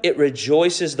go, it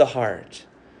rejoices the heart.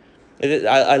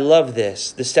 I love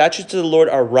this. The statutes of the Lord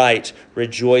are right,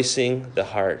 rejoicing the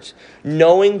heart.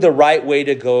 Knowing the right way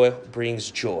to go brings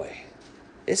joy.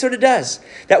 It's what it does.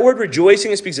 That word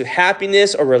rejoicing, it speaks of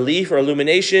happiness or relief or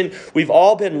illumination. We've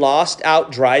all been lost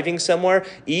out driving somewhere.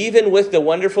 Even with the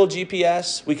wonderful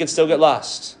GPS, we can still get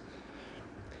lost.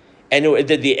 And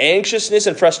the anxiousness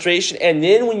and frustration. And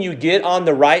then when you get on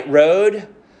the right road,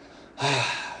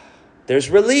 there's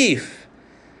relief.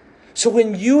 So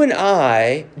when you and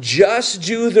I just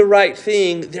do the right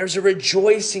thing, there's a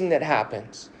rejoicing that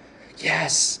happens.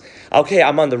 Yes. Okay,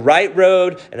 I'm on the right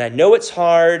road and I know it's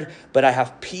hard, but I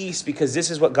have peace because this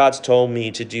is what God's told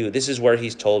me to do. This is where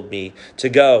He's told me to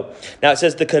go. Now it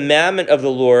says the commandment of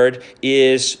the Lord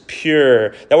is pure.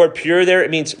 That word pure there, it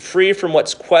means free from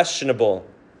what's questionable.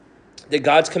 That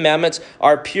God's commandments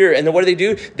are pure. And then what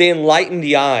do? They enlighten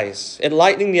the eyes.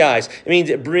 Enlightening the eyes. It means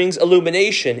it brings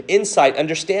illumination, insight,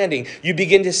 understanding. You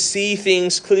begin to see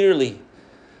things clearly.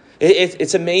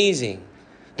 It's amazing.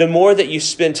 The more that you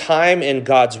spend time in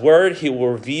God's word, He will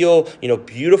reveal,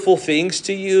 beautiful things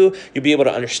to you. You'll be able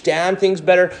to understand things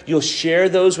better. You'll share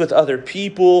those with other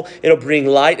people. It'll bring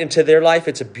light into their life.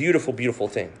 It's a beautiful, beautiful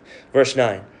thing. Verse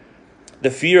 9.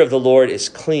 The fear of the Lord is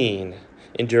clean,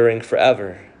 enduring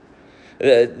forever.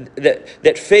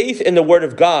 That faith in the Word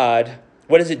of God,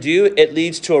 what does it do? It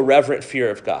leads to a reverent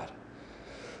fear of God.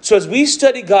 So as we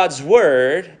study God's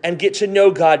Word and get to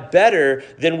know God better,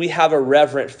 then we have a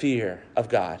reverent fear of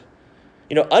God.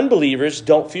 Unbelievers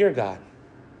don't fear God.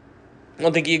 I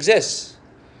don't think He exists,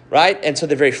 right? And so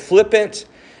they're very flippant.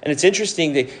 And it's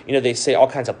interesting, they say all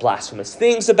kinds of blasphemous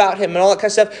things about Him and all that kind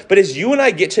of stuff. But as you and I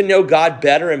get to know God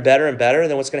better and better and better,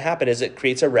 then what's going to happen is it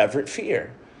creates a reverent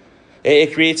fear.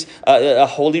 It creates a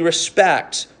holy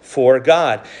respect for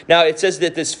God. Now, it says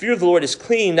that this fear of the Lord is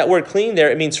clean. That word clean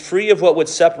there, it means free of what would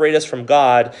separate us from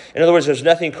God. In other words, there's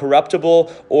nothing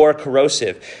corruptible or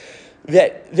corrosive.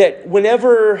 That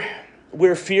whenever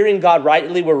we're fearing God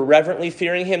rightly, we're reverently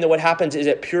fearing Him, then what happens is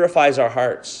it purifies our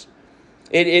hearts.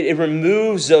 It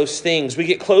removes those things. We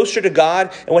get closer to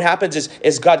God, and what happens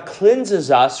is God cleanses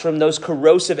us from those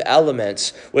corrosive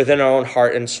elements within our own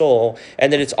heart and soul.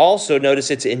 And then it's also,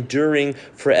 notice, it's enduring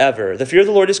forever. The fear of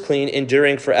the Lord is clean,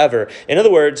 enduring forever. In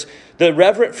other words, the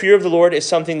reverent fear of the Lord is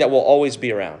something that will always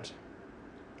be around.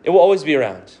 It will always be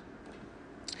around.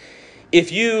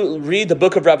 If you read the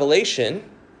book of Revelation,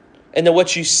 and then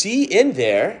what you see in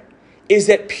there is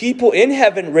that people in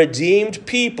heaven, redeemed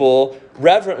people,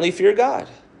 reverently fear God.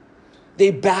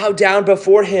 They bow down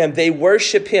before Him. They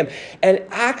worship Him. And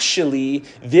actually,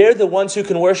 they're the ones who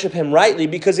can worship Him rightly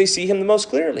because they see Him the most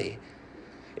clearly.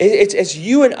 It's as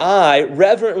you and I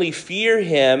reverently fear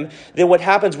him, then what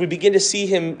happens, we begin to see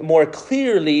him more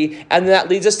clearly, and that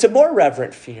leads us to more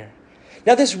reverent fear.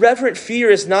 Now, this reverent fear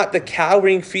is not the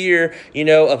cowering fear,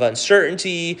 of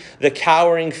uncertainty, the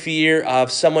cowering fear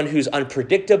of someone who's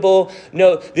unpredictable.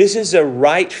 No, this is a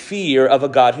right fear of a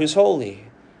God who's holy.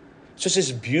 It's just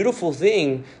this beautiful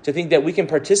thing to think that we can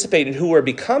participate in who we're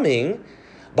becoming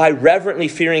by reverently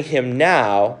fearing him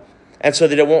now, and so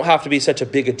that it won't have to be such a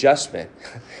big adjustment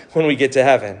when we get to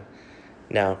heaven.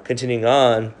 Now, continuing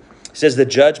on, it says, the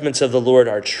judgments of the Lord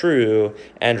are true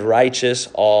and righteous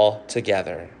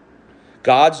altogether.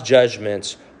 God's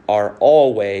judgments are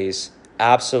always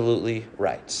absolutely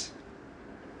right.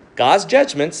 God's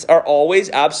judgments are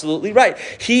always absolutely right.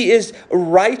 He is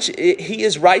right. He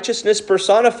is righteousness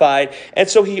personified, and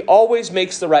so he always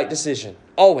makes the right decision.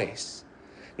 Always.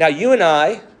 Now, you and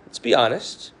I, let's be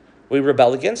honest, we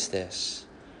rebel against this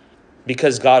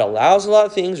because God allows a lot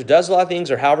of things or does a lot of things,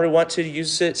 or however we want to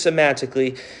use it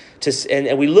semantically,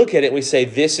 and we look at it and we say,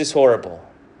 this is horrible.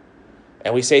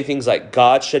 And we say things like,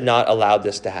 God should not allow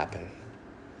this to happen.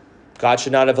 God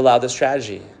should not have allowed this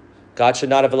tragedy. God should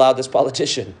not have allowed this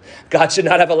politician. God should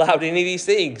not have allowed any of these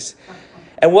things.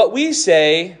 And what we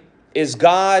say is,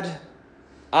 God,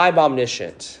 I'm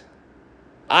omniscient.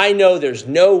 I know there's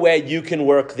no way you can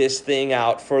work this thing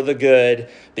out for the good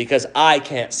because I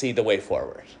can't see the way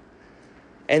forward.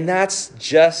 And that's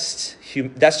just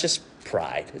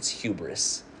pride. It's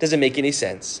hubris. Doesn't make any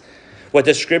sense. What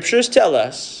the scriptures tell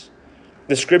us,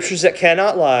 the scriptures that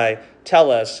cannot lie,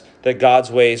 tell us that God's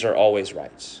ways are always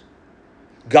right.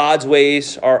 God's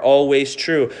ways are always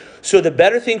true. So the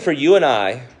better thing for you and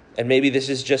I, and maybe this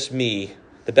is just me,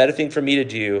 the better thing for me to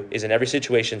do is in every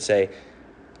situation say,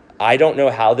 I don't know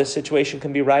how this situation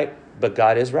can be right, but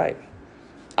God is right.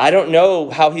 I don't know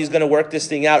how he's going to work this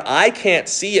thing out. I can't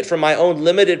see it from my own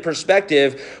limited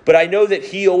perspective, but I know that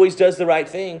he always does the right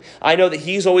thing. I know that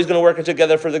he's always going to work it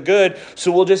together for the good,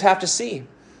 so we'll just have to see.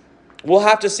 We'll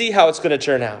have to see how it's going to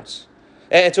turn out.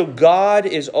 And so God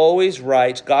is always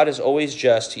right. God is always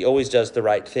just. He always does the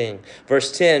right thing.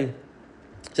 Verse 10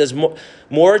 says,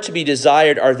 more to be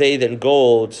desired are they than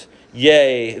gold,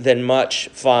 yea, than much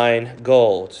fine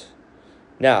gold.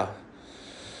 Now,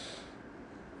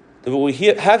 what we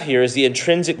have here is the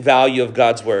intrinsic value of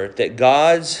God's word, that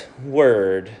God's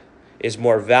word is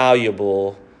more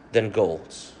valuable than gold.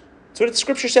 That's what the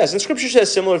scripture says. And scripture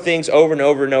says similar things over and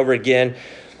over and over again.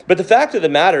 But the fact of the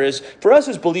matter is, for us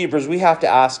as believers, we have to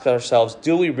ask ourselves,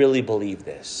 do we really believe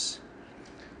this?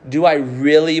 Do I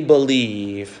really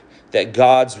believe that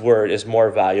God's word is more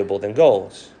valuable than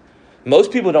gold?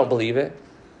 Most people don't believe it.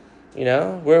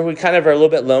 Where we kind of are a little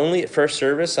bit lonely at first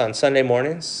service on Sunday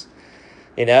mornings.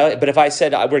 But if I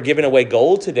said we're giving away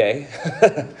gold today,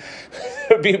 there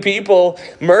would be people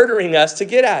murdering us to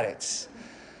get at it.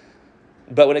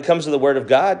 But when it comes to the word of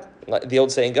God, like the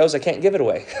old saying goes, I can't give it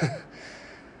away.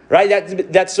 Right?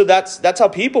 That's how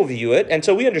people view it. And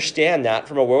so we understand that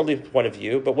from a worldly point of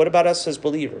view. But what about us as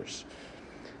believers?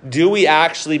 Do we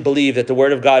actually believe that the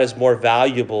word of God is more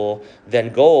valuable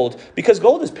than gold? Because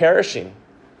gold is perishing.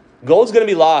 Gold's going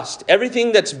to be lost.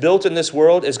 Everything that's built in this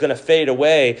world is going to fade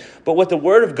away. But what the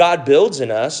word of God builds in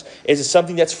us is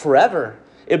something that's forever.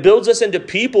 It builds us into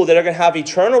people that are going to have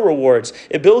eternal rewards.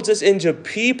 It builds us into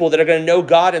people that are going to know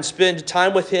God and spend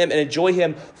time with him and enjoy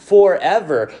him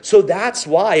forever. So that's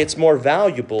why it's more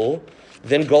valuable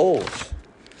than gold.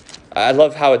 I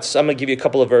love how I'm going to give you a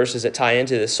couple of verses that tie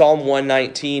into this. Psalm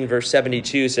 119, verse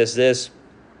 72 says this,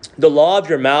 the law of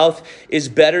your mouth is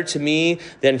better to me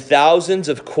than thousands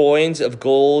of coins of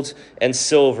gold and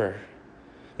silver.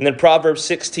 And then Proverbs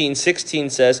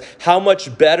 16:16 says, how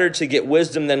much better to get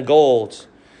wisdom than gold,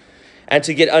 and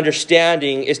to get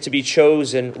understanding is to be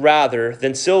chosen rather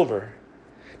than silver.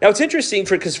 Now it's interesting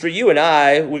because for you and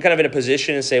I, we're kind of in a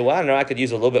position to say, well, I don't know, I could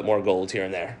use a little bit more gold here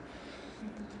and there.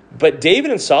 But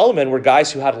David and Solomon were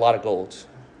guys who had a lot of gold.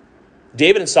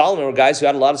 David and Solomon were guys who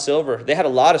had a lot of silver. They had a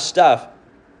lot of stuff.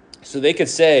 So they could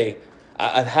say,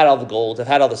 I've had all the gold, I've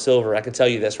had all the silver. I can tell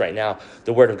you this right now,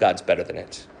 the word of God's better than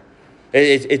it.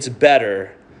 It's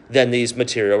better than these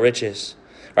material riches.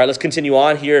 All right, let's continue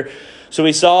on here. So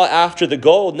we saw after the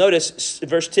gold, notice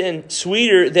verse 10,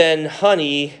 sweeter than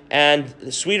honey, and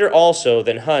sweeter also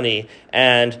than honey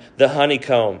and the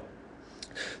honeycomb.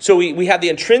 So we have the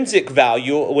intrinsic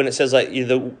value when it says like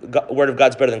the word of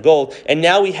God's better than gold. And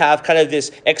now we have kind of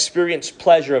this experienced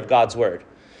pleasure of God's word.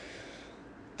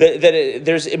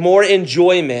 There's more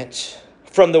enjoyment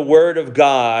from the word of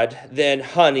God than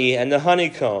honey and the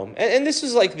honeycomb. And this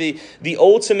is like the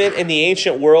ultimate in the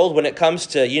ancient world when it comes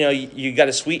to, you got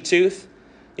a sweet tooth,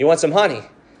 you want some honey.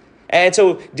 And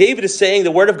so David is saying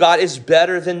the word of God is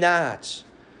better than that.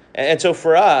 And so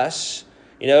for us,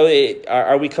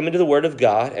 are we coming to the word of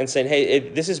God and saying, hey,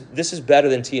 this is better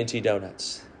than TNT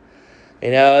Donuts?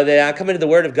 I'm coming to the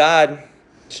word of God.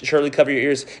 Shirley, cover your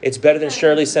ears. It's better than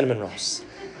Shirley's cinnamon rolls.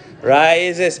 Right?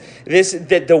 Is this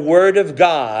that the word of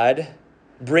God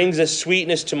brings a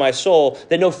sweetness to my soul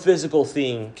that no physical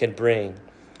thing can bring.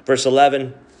 Verse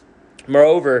 11,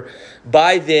 moreover,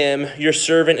 by them your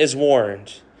servant is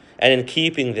warned, and in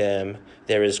keeping them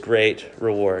there is great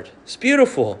reward. It's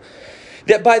beautiful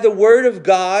that by the word of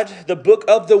God, the book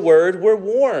of the word, we're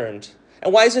warned.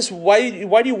 And why is this? Why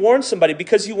do you warn somebody?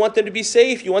 Because you want them to be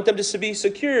safe. You want them to be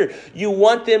secure. You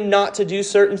want them not to do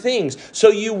certain things. So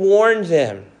you warn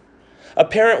them. A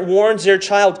parent warns their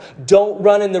child, don't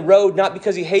run in the road, not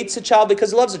because he hates the child,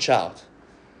 because he loves the child.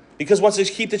 Because he wants to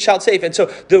keep the child safe. And so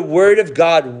the word of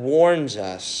God warns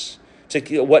us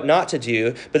to what not to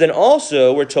do. But then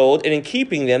also we're told, and in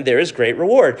keeping them, there is great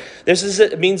reward. This is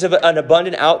a means of an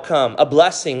abundant outcome, a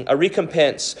blessing, a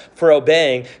recompense for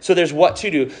obeying. So there's what to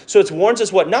do. So it warns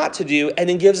us what not to do, and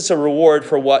then gives us a reward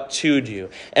for what to do.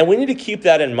 And we need to keep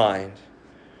that in mind.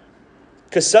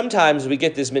 Because sometimes we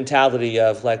get this mentality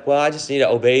of like, well, I just need to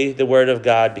obey the word of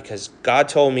God because God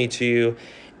told me to,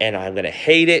 and I'm going to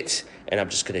hate it, and I'm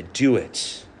just going to do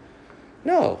it.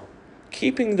 No.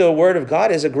 Keeping the word of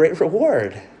God is a great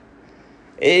reward.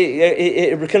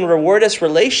 It can reward us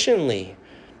relationally.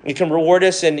 It can reward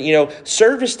us in,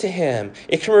 service to him.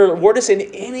 It can reward us in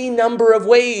any number of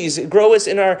ways. Grow us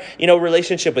in our,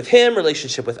 relationship with him,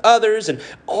 relationship with others, and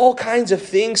all kinds of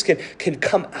things can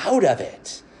come out of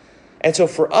it. And so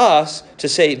for us to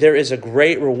say there is a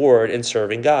great reward in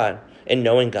serving God, in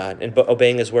knowing God, and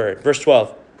obeying his word. Verse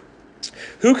 12,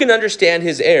 who can understand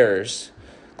his errors?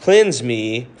 Cleanse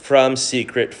me from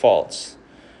secret faults.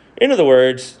 In other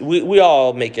words, we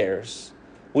all make errors.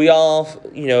 We all,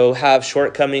 have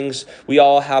shortcomings. We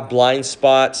all have blind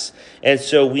spots. And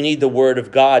so we need the word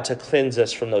of God to cleanse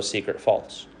us from those secret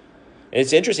faults. And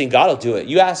it's interesting, God will do it.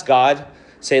 You ask God,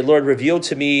 say, Lord, reveal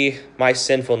to me my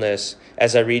sinfulness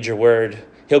as I read your word.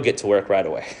 He'll get to work right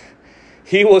away.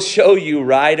 He will show you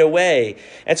right away.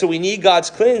 And so we need God's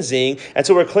cleansing. And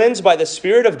so we're cleansed by the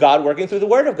Spirit of God working through the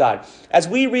Word of God. As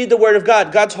we read the Word of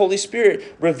God, God's Holy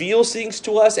Spirit reveals things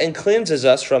to us and cleanses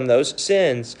us from those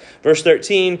sins. Verse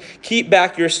 13, keep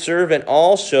back your servant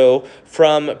also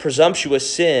from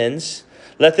presumptuous sins.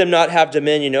 Let them not have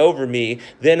dominion over me.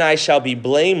 Then I shall be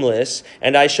blameless,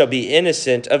 and I shall be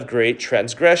innocent of great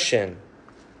transgression.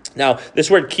 Now, this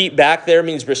word keep back there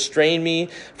means restrain me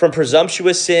from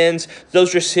presumptuous sins.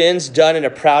 Those are sins done in a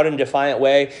proud and defiant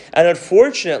way. And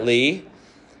unfortunately,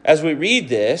 as we read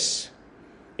this,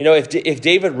 if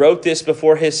David wrote this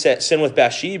before his sin with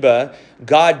Bathsheba,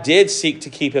 God did seek to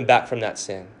keep him back from that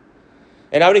sin.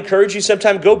 And I would encourage you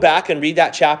sometime go back and read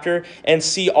that chapter and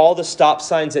see all the stop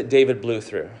signs that David blew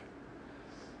through.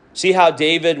 See how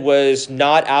David was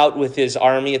not out with his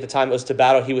army at the time it was to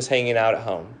battle. He was hanging out at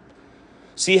home.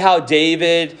 See how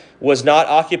David was not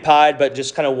occupied, but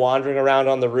just kind of wandering around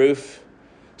on the roof.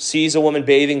 Sees a woman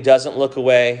bathing, doesn't look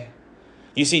away.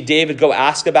 You see David go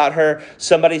ask about her.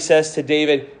 Somebody says to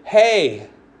David, hey,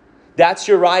 that's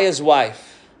Uriah's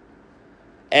wife.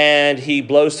 And he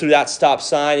blows through that stop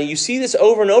sign. And you see this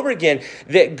over and over again,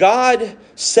 that God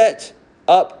set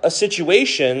up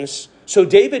situations so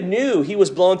David knew he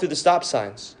was blowing through the stop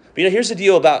signs. But here's the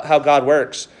deal about how God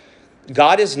works.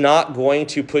 God is not going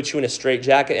to put you in a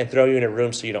straitjacket and throw you in a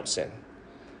room so you don't sin.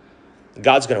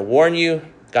 God's going to warn you.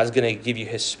 God's going to give you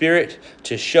his Spirit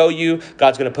to show you.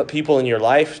 God's going to put people in your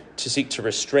life to seek to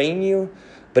restrain you.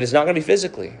 But it's not going to be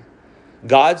physically.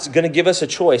 God's going to give us a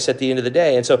choice at the end of the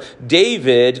day. And so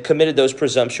David committed those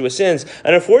presumptuous sins.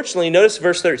 And unfortunately, notice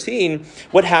verse 13.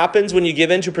 What happens when you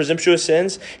give in to presumptuous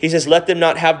sins? He says, let them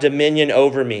not have dominion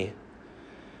over me.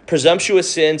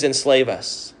 Presumptuous sins enslave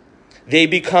us. They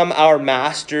become our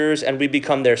masters and we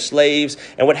become their slaves.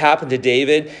 And what happened to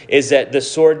David is that the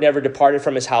sword never departed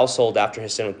from his household after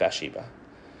his sin with Bathsheba.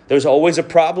 There was always a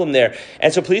problem there.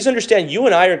 And so please understand, you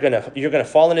and I you're going to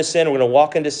fall into sin. We're going to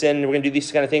walk into sin. We're going to do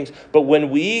these kind of things. But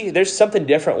there's something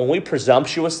different. When we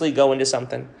presumptuously go into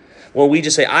something, when we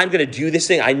just say, I'm going to do this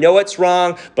thing. I know it's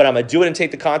wrong, but I'm going to do it and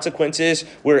take the consequences.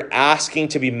 We're asking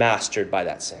to be mastered by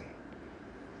that sin.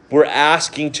 We're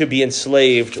asking to be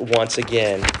enslaved once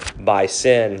again by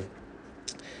sin.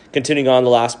 Continuing on the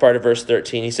last part of verse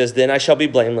 13, he says, then I shall be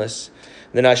blameless.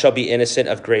 then I shall be innocent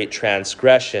of great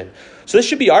transgression. So this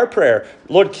should be our prayer.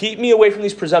 Lord, keep me away from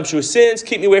these presumptuous sins.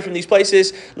 Keep me away from these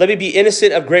places. Let me be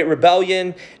innocent of great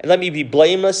rebellion, and let me be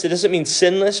blameless. It doesn't mean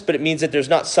sinless, but it means that there's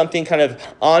not something kind of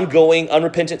ongoing,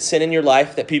 unrepentant sin in your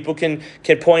life that people can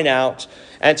point out.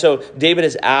 And so David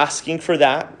is asking for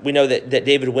that. We know that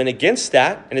David went against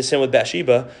that in his sin with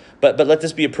Bathsheba, but let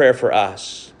this be a prayer for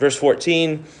us. Verse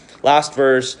 14, last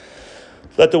verse.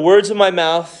 Let the words of my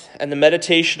mouth and the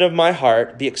meditation of my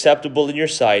heart be acceptable in your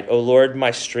sight, O Lord,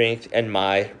 my strength and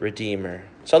my Redeemer.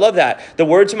 So I love that. The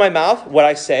words of my mouth, what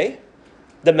I say,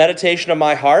 the meditation of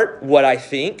my heart, what I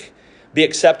think, be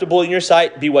acceptable in your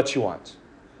sight, be what you want.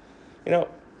 You know,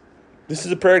 this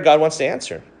is a prayer God wants to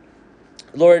answer.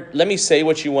 Lord, let me say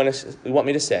what you want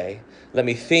me to say. Let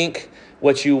me think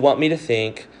what you want me to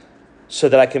think so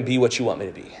that I can be what you want me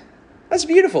to be. That's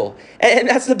beautiful. And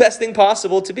that's the best thing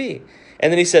possible to be.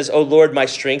 And then he says, oh Lord, my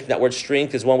strength. That word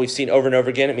strength is one we've seen over and over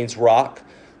again. It means rock,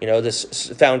 this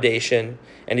foundation.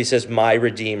 And he says, my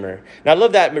Redeemer. Now I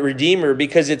love that Redeemer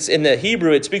because it's in the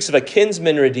Hebrew, it speaks of a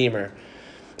kinsman Redeemer.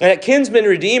 And a kinsman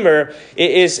Redeemer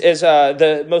is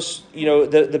the most,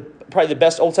 probably the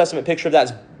best Old Testament picture of that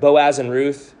is Boaz and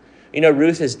Ruth.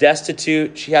 Ruth is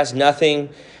destitute. She has nothing.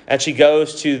 And she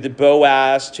goes to the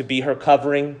Boaz to be her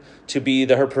covering, to be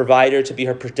her provider, to be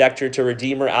her protector, to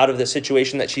redeem her out of the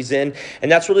situation that she's in.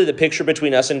 And that's really the picture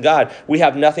between us and God. We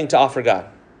have nothing to offer God.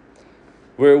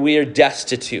 We are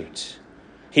destitute.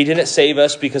 He didn't save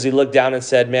us because he looked down and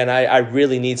said, man, I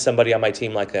really need somebody on my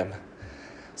team like them.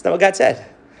 That's not what God said.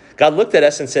 God looked at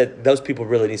us and said, those people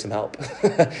really need some help.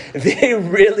 They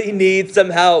really need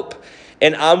some help.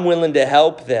 And I'm willing to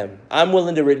help them. I'm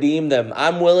willing to redeem them.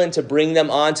 I'm willing to bring them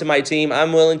onto my team.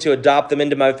 I'm willing to adopt them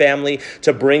into my family,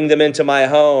 to bring them into my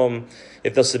home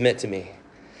if they'll submit to me.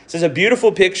 So there's a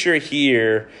beautiful picture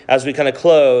here as we kind of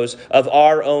close of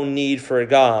our own need for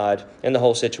God in the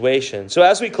whole situation. So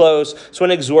as we close, I just want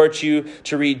to exhort you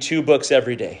to read 2 books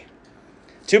every day.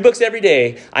 2 books every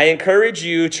day. I encourage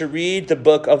you to read the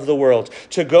book of the world,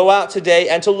 to go out today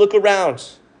and to look around,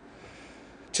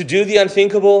 to do the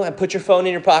unthinkable and put your phone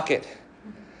in your pocket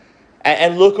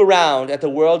and look around at the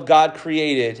world God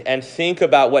created and think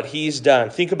about what he's done.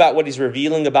 Think about what he's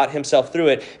revealing about himself through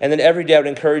it. And then every day I would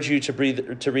encourage you to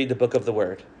read the book of the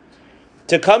Word.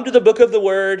 To come to the book of the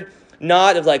Word,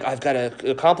 not of like, I've got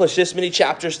to accomplish this many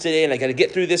chapters today and I got to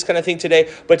get through this kind of thing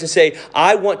today, but to say,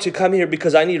 I want to come here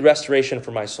because I need restoration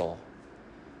for my soul.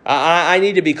 I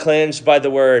need to be cleansed by the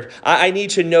Word. I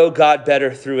need to know God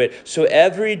better through it. So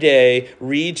every day,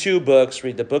 read 2 books,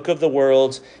 read the book of the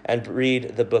world and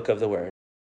read the book of the Word.